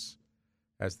conscience,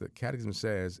 as the Catechism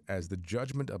says, as the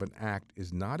judgment of an act,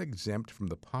 is not exempt from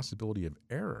the possibility of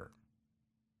error.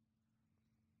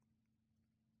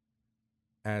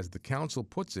 As the Council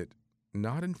puts it,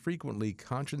 not infrequently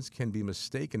conscience can be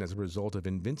mistaken as a result of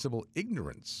invincible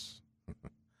ignorance,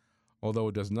 although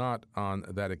it does not on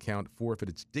that account forfeit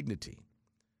its dignity.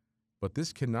 But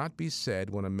this cannot be said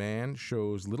when a man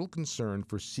shows little concern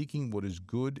for seeking what is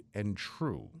good and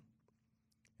true,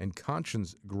 and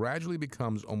conscience gradually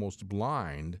becomes almost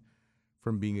blind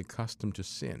from being accustomed to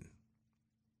sin.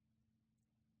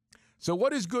 So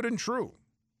what is good and true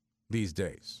these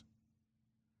days?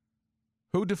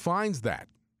 Who defines that?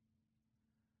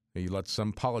 You let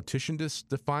some politician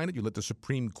define it. You let the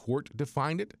Supreme Court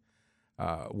define it.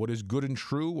 What is good and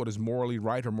true? What is morally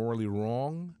right or morally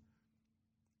wrong?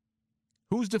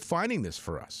 Who's defining this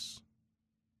for us?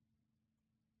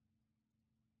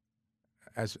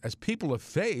 As people of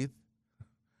faith,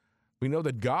 we know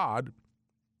that God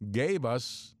gave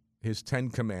us his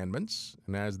 10 commandments.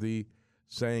 And as the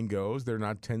saying goes, they're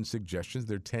not 10 suggestions,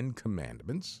 they're 10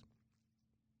 commandments.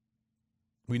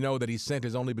 We know that he sent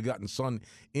his only begotten Son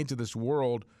into this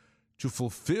world to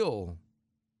fulfill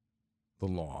the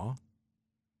law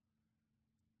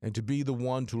and to be the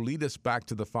one to lead us back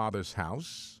to the Father's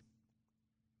house.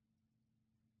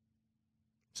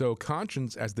 So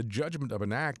conscience as the judgment of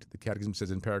an act, the Catechism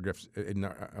says in paragraphs,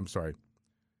 I'm sorry,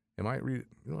 am I reading?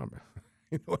 You know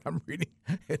what I'm reading?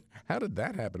 How did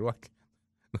that happen? Like,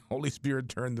 the Holy Spirit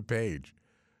turned the page.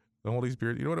 The Holy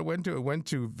Spirit, you know what it went to? It went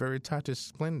to Veritatis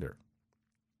Splendor.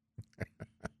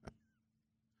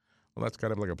 Well, that's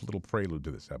kind of like a little prelude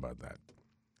to this. How about that?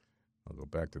 I'll go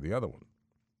back to the other one.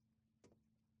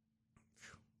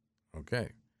 Okay.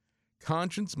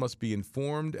 Conscience must be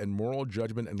informed and moral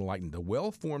judgment enlightened. A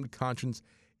well-formed conscience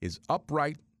is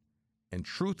upright and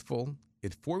truthful.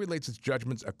 It formulates its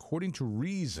judgments according to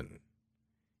reason,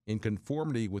 in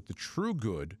conformity with the true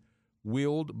good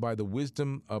willed by the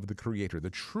wisdom of the Creator. The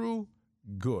true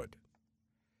good.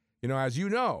 You know, as you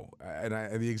know, and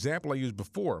the example I used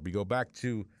before, we go back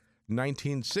to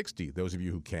 1960, those of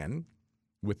you who can,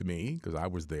 with me, because I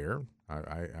was there.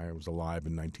 I was alive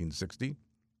in 1960,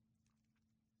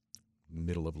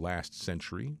 middle of last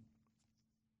century.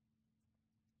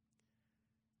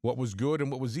 What was good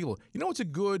and what was evil. You know what's a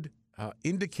good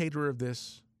indicator of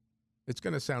this? It's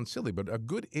going to sound silly, but a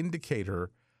good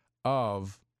indicator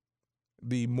of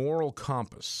the moral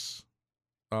compass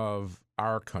of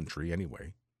our country,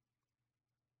 anyway,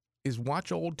 is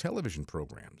watch old television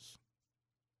programs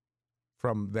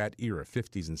from that era,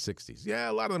 50s and 60s. Yeah,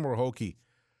 a lot of them were hokey.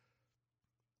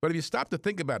 But if you stop to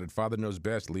think about it, Father Knows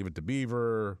Best, Leave It to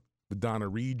Beaver, The Donna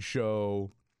Reed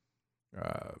Show,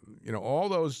 all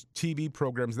those TV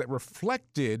programs that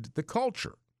reflected the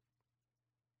culture.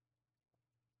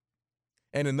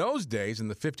 And in those days, in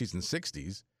the 50s and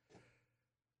 60s,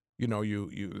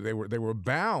 they were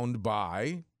bound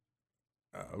by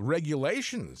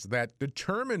regulations that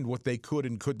determined what they could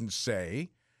and couldn't say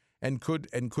and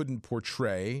couldn't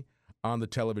portray on the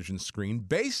television screen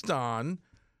based on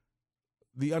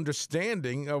the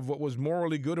understanding of what was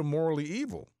morally good and morally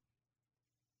evil.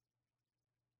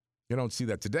 You don't see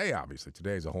that today, obviously.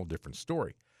 Today is a whole different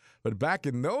story. But back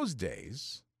in those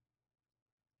days,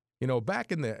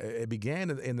 it began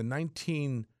in the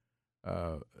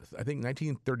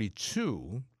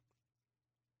 1932,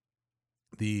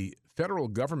 the federal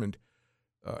government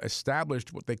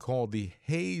established what they called the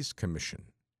Hays Commission.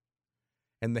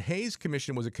 And the Hays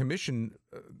Commission was a commission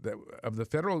of the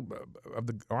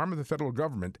arm of the federal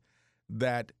government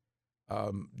that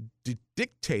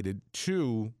dictated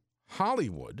to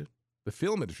Hollywood, the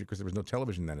film industry, because there was no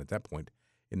television then at that point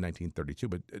in 1932,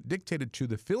 but dictated to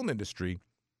the film industry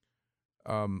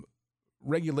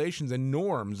regulations and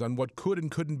norms on what could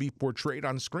and couldn't be portrayed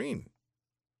on screen.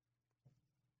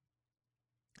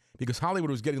 Because Hollywood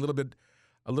was getting a little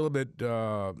bit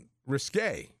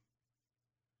risque.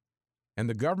 And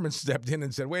the government stepped in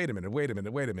and said, wait a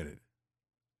minute.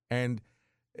 And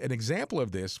an example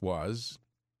of this was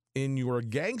in your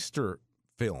gangster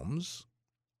films,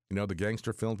 the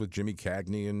gangster films with Jimmy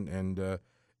Cagney and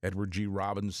Edward G.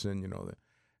 Robinson,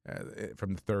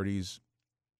 from the 30s.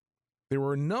 There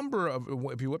were a number of,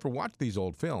 if you ever watch these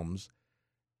old films,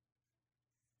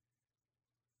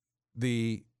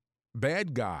 the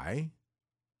bad guy,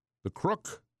 the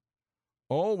crook,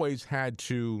 always had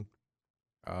to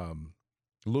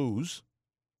lose.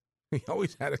 He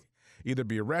always had to either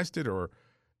be arrested or,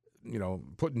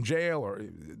 put in jail, or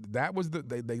that was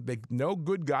no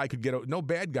good guy could no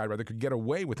bad guy rather could get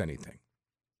away with anything.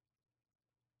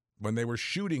 When they were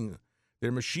shooting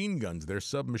their machine guns, their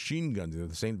submachine guns,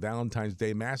 the St. Valentine's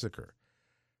Day Massacre.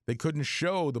 They couldn't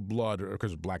show the blood,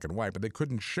 because it was black and white, but they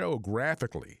couldn't show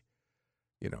graphically,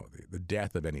 the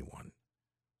death of anyone.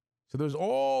 So there's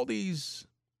all these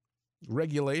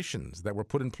regulations that were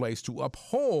put in place to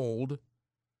uphold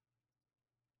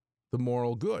the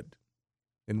moral good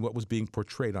in what was being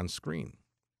portrayed on screen.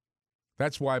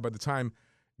 That's why by the time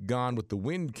Gone with the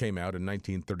Wind came out in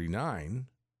 1939,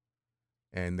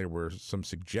 and there were some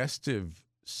suggestive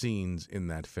scenes in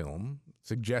that film,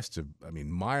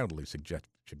 mildly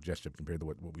suggestive compared to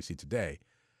what we see today.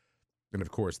 And, of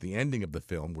course, the ending of the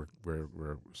film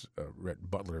where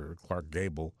Rhett Butler, Clark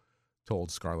Gable,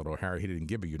 told Scarlett O'Hara he didn't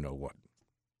give a you-know-what.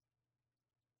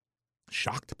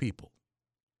 Shocked people.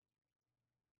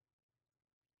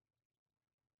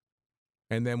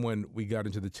 And then when we got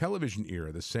into the television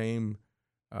era, the same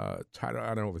title,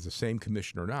 I don't know if it's the same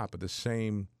commission or not, but the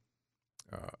same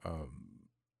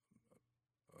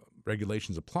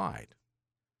regulations applied.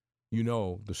 You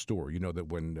know the story. You know that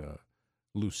when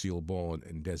Lucille Ball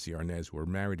and Desi Arnaz, who were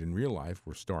married in real life,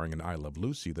 were starring in I Love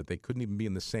Lucy, that they couldn't even be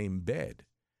in the same bed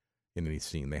in any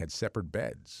scene. They had separate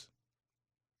beds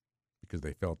because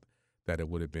they felt that it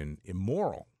would have been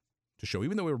immoral to show,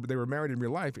 even though they were married in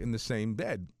real life, in the same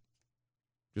bed,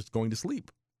 just going to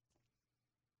sleep.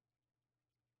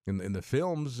 In the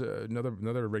films,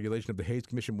 another regulation of the Hays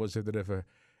Commission was that if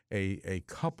a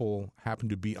couple happened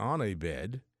to be on a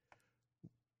bed,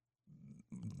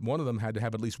 one of them had to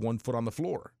have at least 1 foot on the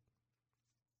floor.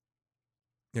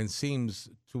 And seems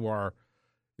to our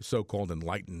so-called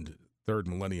enlightened third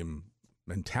millennium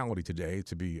mentality today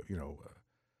to be,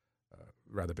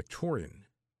 rather Victorian.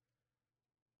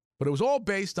 But it was all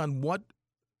based on what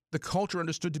the culture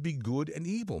understood to be good and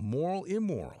evil, moral,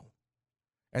 immoral.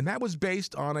 And that was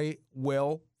based on a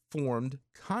well-formed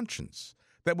conscience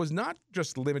that was not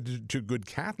just limited to good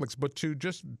Catholics, but to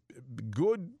just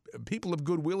good people of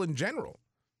goodwill in general.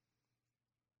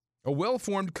 A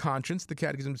well-formed conscience, the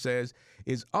Catechism says,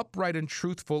 is upright and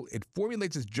truthful. It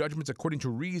formulates its judgments according to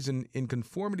reason in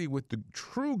conformity with the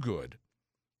true good,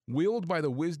 willed by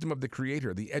the wisdom of the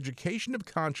Creator. The education of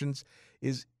conscience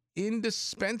is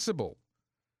indispensable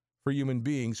for human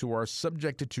beings who are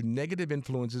subjected to negative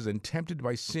influences and tempted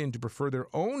by sin to prefer their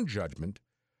own judgment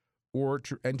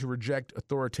and to reject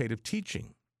authoritative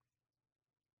teaching.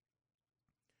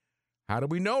 How do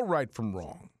we know right from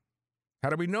wrong? How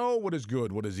do we know what is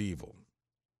good, what is evil?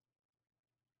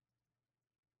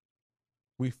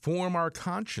 We form our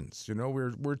conscience.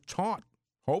 We're taught,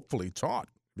 hopefully taught.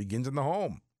 It begins in the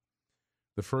home.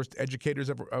 The first educators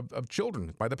of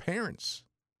children by the parents.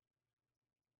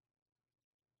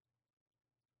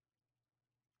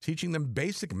 Teaching them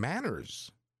basic manners.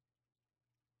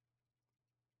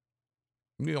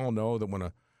 We all know that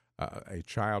when a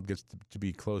child gets to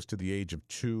be close to the age of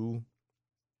 2,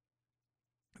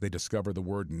 they discover the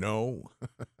word no.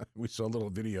 We saw a little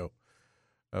video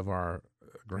of our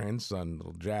grandson,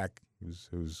 little Jack,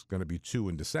 who's going to be 2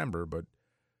 in December, but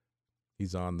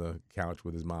he's on the couch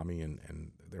with his mommy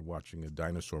and they're watching a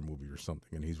dinosaur movie or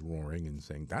something, and he's roaring and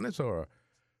saying, "Dinosaur!"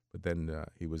 But then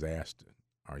he was asked,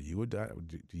 "Are you do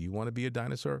you want to be a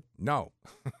dinosaur?" No.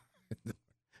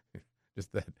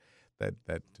 Just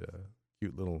that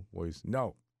cute little voice.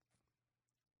 No.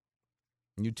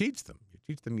 And you teach them. You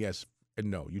teach them yes and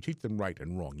no. You teach them right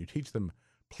and wrong. You teach them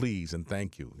please and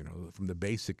thank you. From the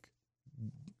basic,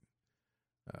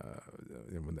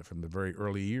 from the very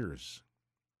early years.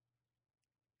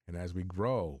 And as we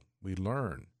grow, we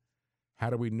learn. How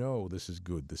do we know this is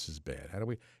good, this is bad? How do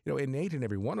we, innate in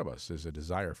every one of us is a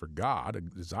desire for God, a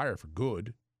desire for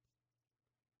good.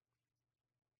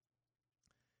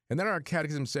 And then our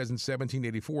Catechism says in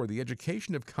 1784, the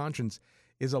education of conscience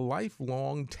is a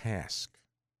lifelong task.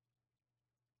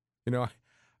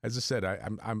 As I said,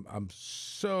 I'm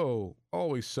so,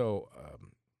 always so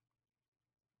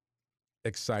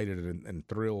excited and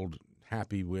thrilled,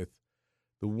 happy with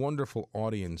the wonderful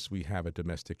audience we have at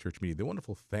Domestic Church Media, the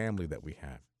wonderful family that we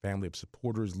have, family of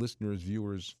supporters, listeners,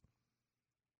 viewers.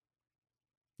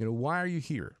 Why are you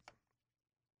here?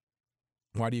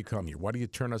 Why do you come here? Why do you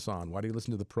turn us on? Why do you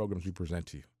listen to the programs we present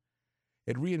to you?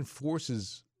 It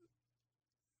reinforces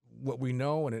what we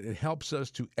know, and it helps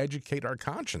us to educate our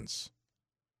conscience.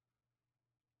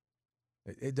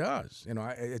 It does.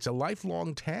 It's a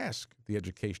lifelong task, the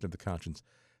education of the conscience,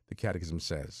 the Catechism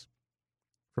says.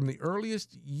 From the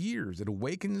earliest years, it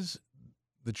awakens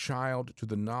the child to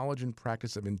the knowledge and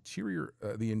practice of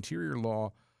the interior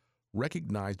law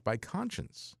recognized by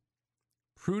conscience.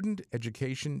 Prudent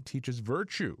education teaches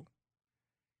virtue.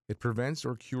 It prevents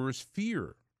or cures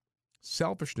fear,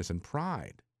 selfishness, and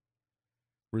pride.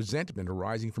 resentment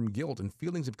arising from guilt, and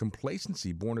feelings of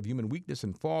complacency born of human weakness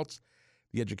and faults.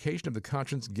 The education of the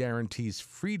conscience guarantees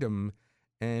freedom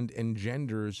and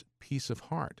engenders peace of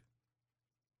heart.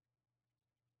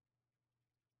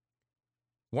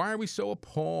 Why are we so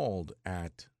appalled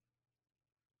at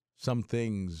some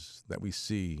things that we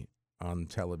see on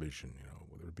television?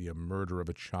 Whether it be a murder of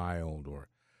a child or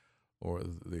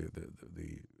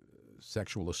the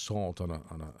sexual assault on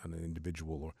an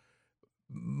individual. Or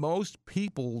most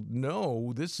people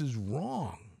know this is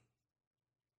wrong.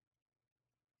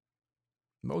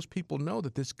 Most people know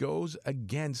that this goes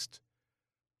against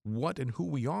what and who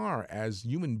we are as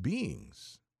human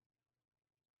beings.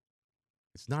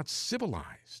 It's not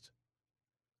civilized.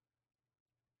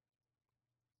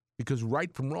 Because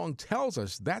right from wrong tells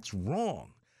us that's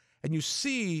wrong. And you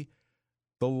see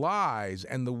the lies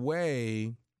and the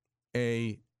way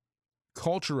a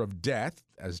culture of death,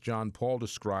 as John Paul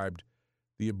described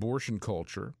the abortion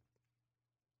culture,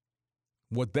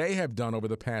 what they have done over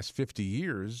the past 50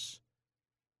 years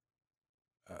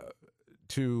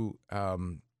to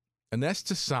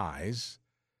anesthetize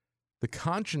the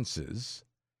consciences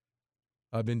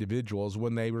of individuals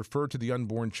when they refer to the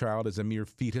unborn child as a mere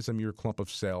fetus, a mere clump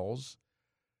of cells,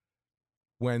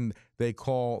 when they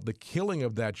call the killing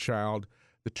of that child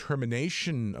the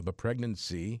termination of a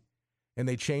pregnancy, and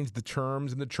they change the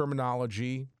terms and the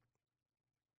terminology,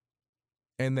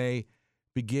 and they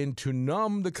begin to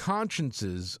numb the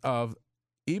consciences of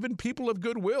even people of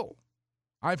goodwill.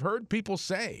 I've heard people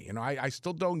say, I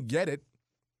still don't get it.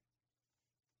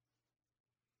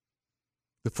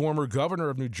 The former governor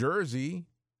of New Jersey,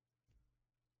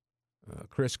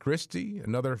 Chris Christie,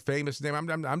 another famous name.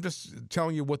 I'm just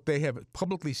telling you what they have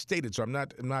publicly stated, so I'm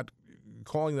not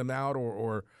calling them out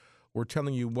or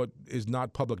telling you what is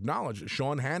not public knowledge.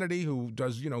 Sean Hannity, who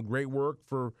does great work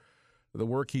for the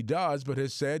work he does, but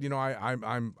has said,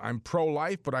 I'm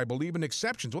pro-life, but I believe in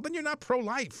exceptions. Well, then you're not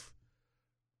pro-life.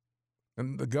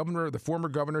 And the former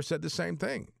governor said the same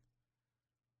thing.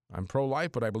 I'm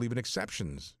pro-life, but I believe in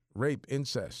exceptions. Rape,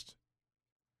 incest.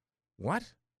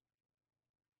 What?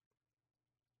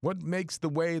 What makes the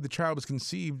way the child was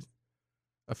conceived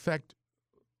affect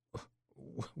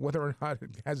whether or not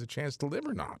it has a chance to live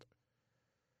or not?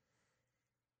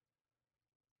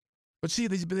 But see,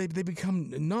 they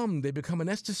become numb. They become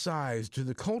anesthetized to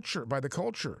the culture, by the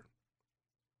culture.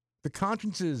 The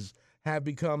consciences have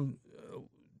become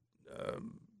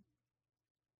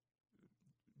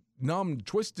numbed,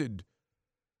 twisted.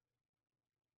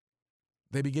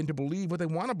 They begin to believe what they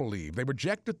want to believe. They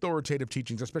reject authoritative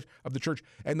teachings, especially of the church.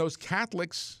 And those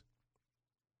Catholics,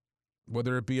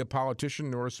 whether it be a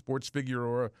politician or a sports figure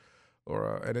or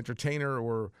an entertainer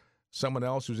or someone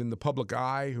else who's in the public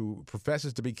eye who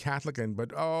professes to be Catholic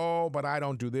but I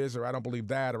don't do this, or I don't believe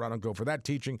that, or I don't go for that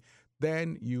teaching,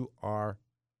 then you are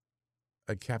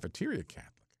a cafeteria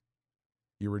Catholic.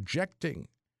 You're rejecting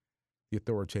the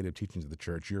authoritative teachings of the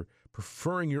church. You're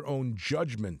preferring your own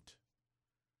judgment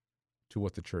to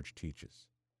what the church teaches.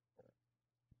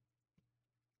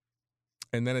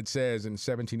 And then it says in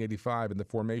 1785, in the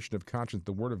formation of conscience,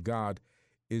 the Word of God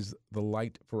is the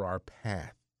light for our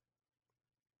path.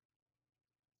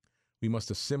 We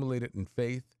must assimilate it in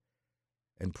faith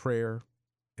and prayer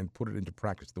and put it into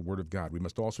practice, the Word of God. We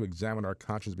must also examine our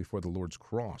conscience before the Lord's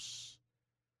cross.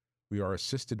 We are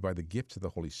assisted by the gifts of the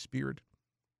Holy Spirit,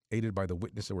 aided by the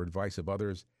witness or advice of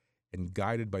others, and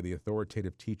guided by the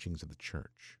authoritative teachings of the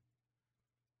church.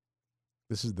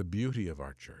 This is the beauty of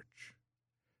our church,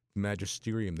 the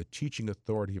magisterium, the teaching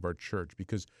authority of our church,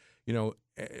 because,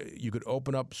 you could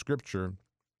open up Scripture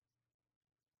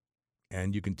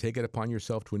and you can take it upon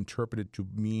yourself to interpret it to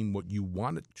mean what you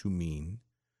want it to mean,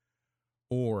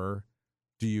 or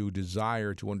do you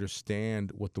desire to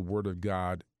understand what the Word of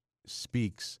God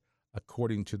speaks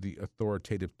according to the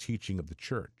authoritative teaching of the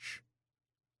church?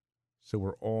 So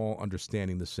we're all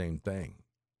understanding the same thing,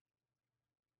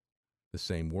 the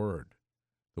same word,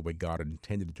 the way God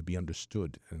intended it to be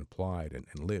understood and applied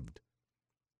and lived.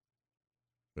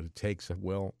 But it takes a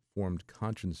well-formed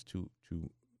conscience to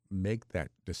make that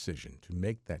decision, to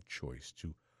make that choice,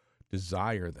 to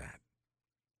desire that.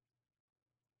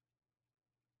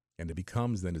 And it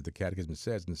becomes then, as the Catechism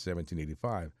says in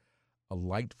 1785, a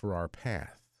light for our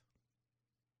path.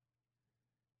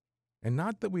 And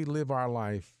not that we live our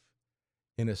life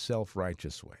in a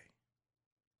self-righteous way,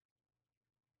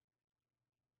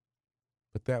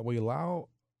 but that we allow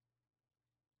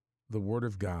the Word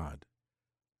of God,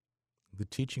 the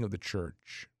teaching of the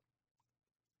church,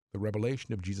 the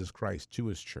revelation of Jesus Christ to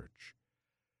His church,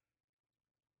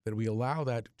 that we allow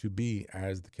that to be,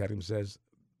 as the Catechism says,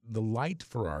 the light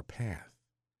for our path,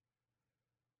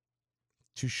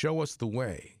 to show us the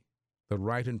way, the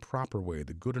right and proper way,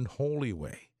 the good and holy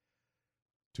way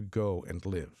to go and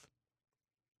live.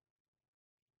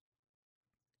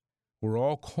 We're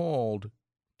all called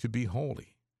to be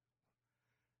holy,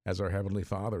 as our Heavenly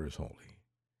Father is holy.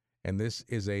 And this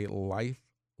is a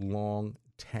lifelong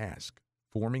task,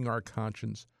 forming our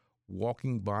conscience,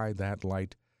 walking by that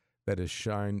light that is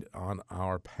shined on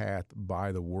our path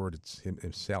by the Word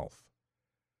Himself.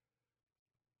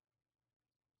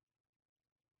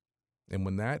 And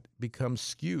when that becomes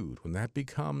skewed, when that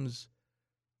becomes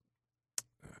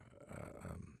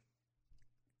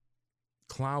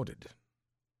clouded,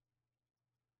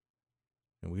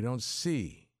 and we don't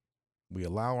see, we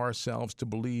allow ourselves to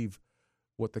believe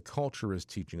what the culture is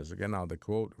teaching us. Again, now the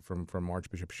quote from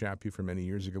Archbishop Chaput from many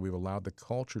years ago, we've allowed the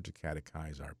culture to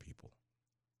catechize our people.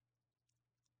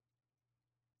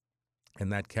 And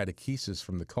that catechesis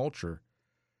from the culture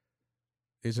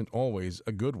isn't always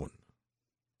a good one.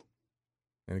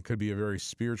 And it could be a very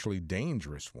spiritually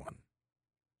dangerous one.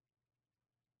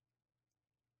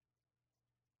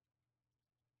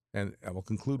 And I will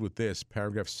conclude with this,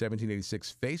 paragraph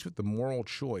 1786. Faced with the moral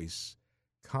choice,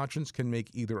 conscience can make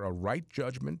either a right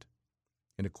judgment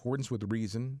in accordance with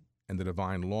reason and the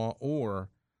divine law, or,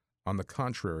 on the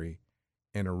contrary,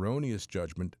 an erroneous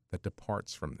judgment that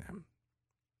departs from them.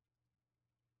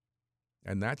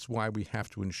 And that's why we have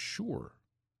to ensure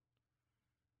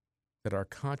that our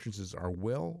consciences are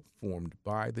well formed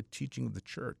by the teaching of the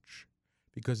church.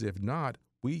 Because if not,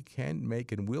 we can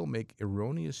make and will make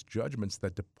erroneous judgments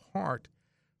that depart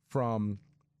from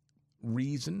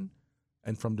reason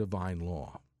and from divine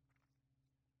law.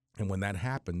 And when that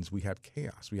happens, we have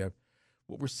chaos. We have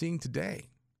what we're seeing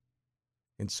today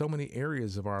in so many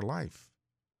areas of our life,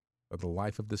 of the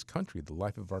life of this country, the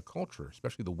life of our culture,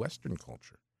 especially the Western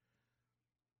culture.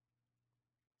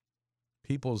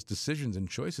 People's decisions and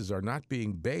choices are not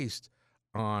being based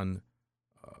on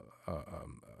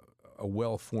a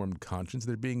well-formed conscience.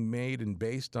 They're being made and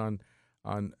based on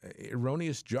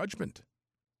erroneous judgment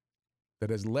that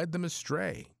has led them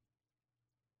astray.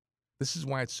 This is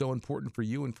why it's so important for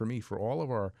you and for me, for all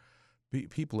of our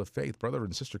people of faith, brother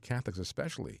and sister Catholics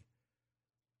especially,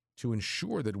 to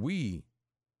ensure that we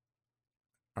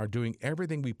are doing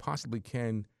everything we possibly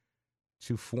can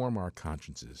to form our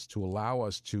consciences, to allow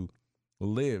us to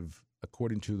live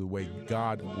according to the way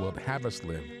God will have us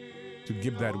live, to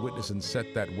give that witness and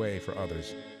set that way for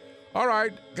others. All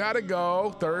right, gotta go.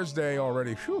 Thursday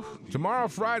already. Whew. Tomorrow,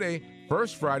 Friday,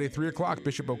 first Friday, 3 o'clock.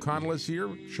 Bishop O'Connell is here.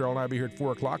 Cheryl and I will be here at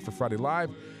 4 o'clock for Friday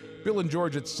Live. Bill and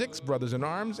George at 6, Brothers in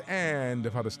Arms,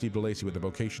 and Father Steve DeLacy with the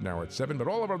Vocation Hour at 7. But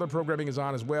all of our other programming is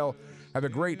on as well. Have a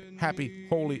great, happy,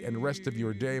 holy, and rest of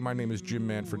your day. My name is Jim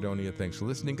Manfredonia. Thanks for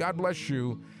listening. God bless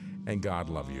you, and God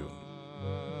love you.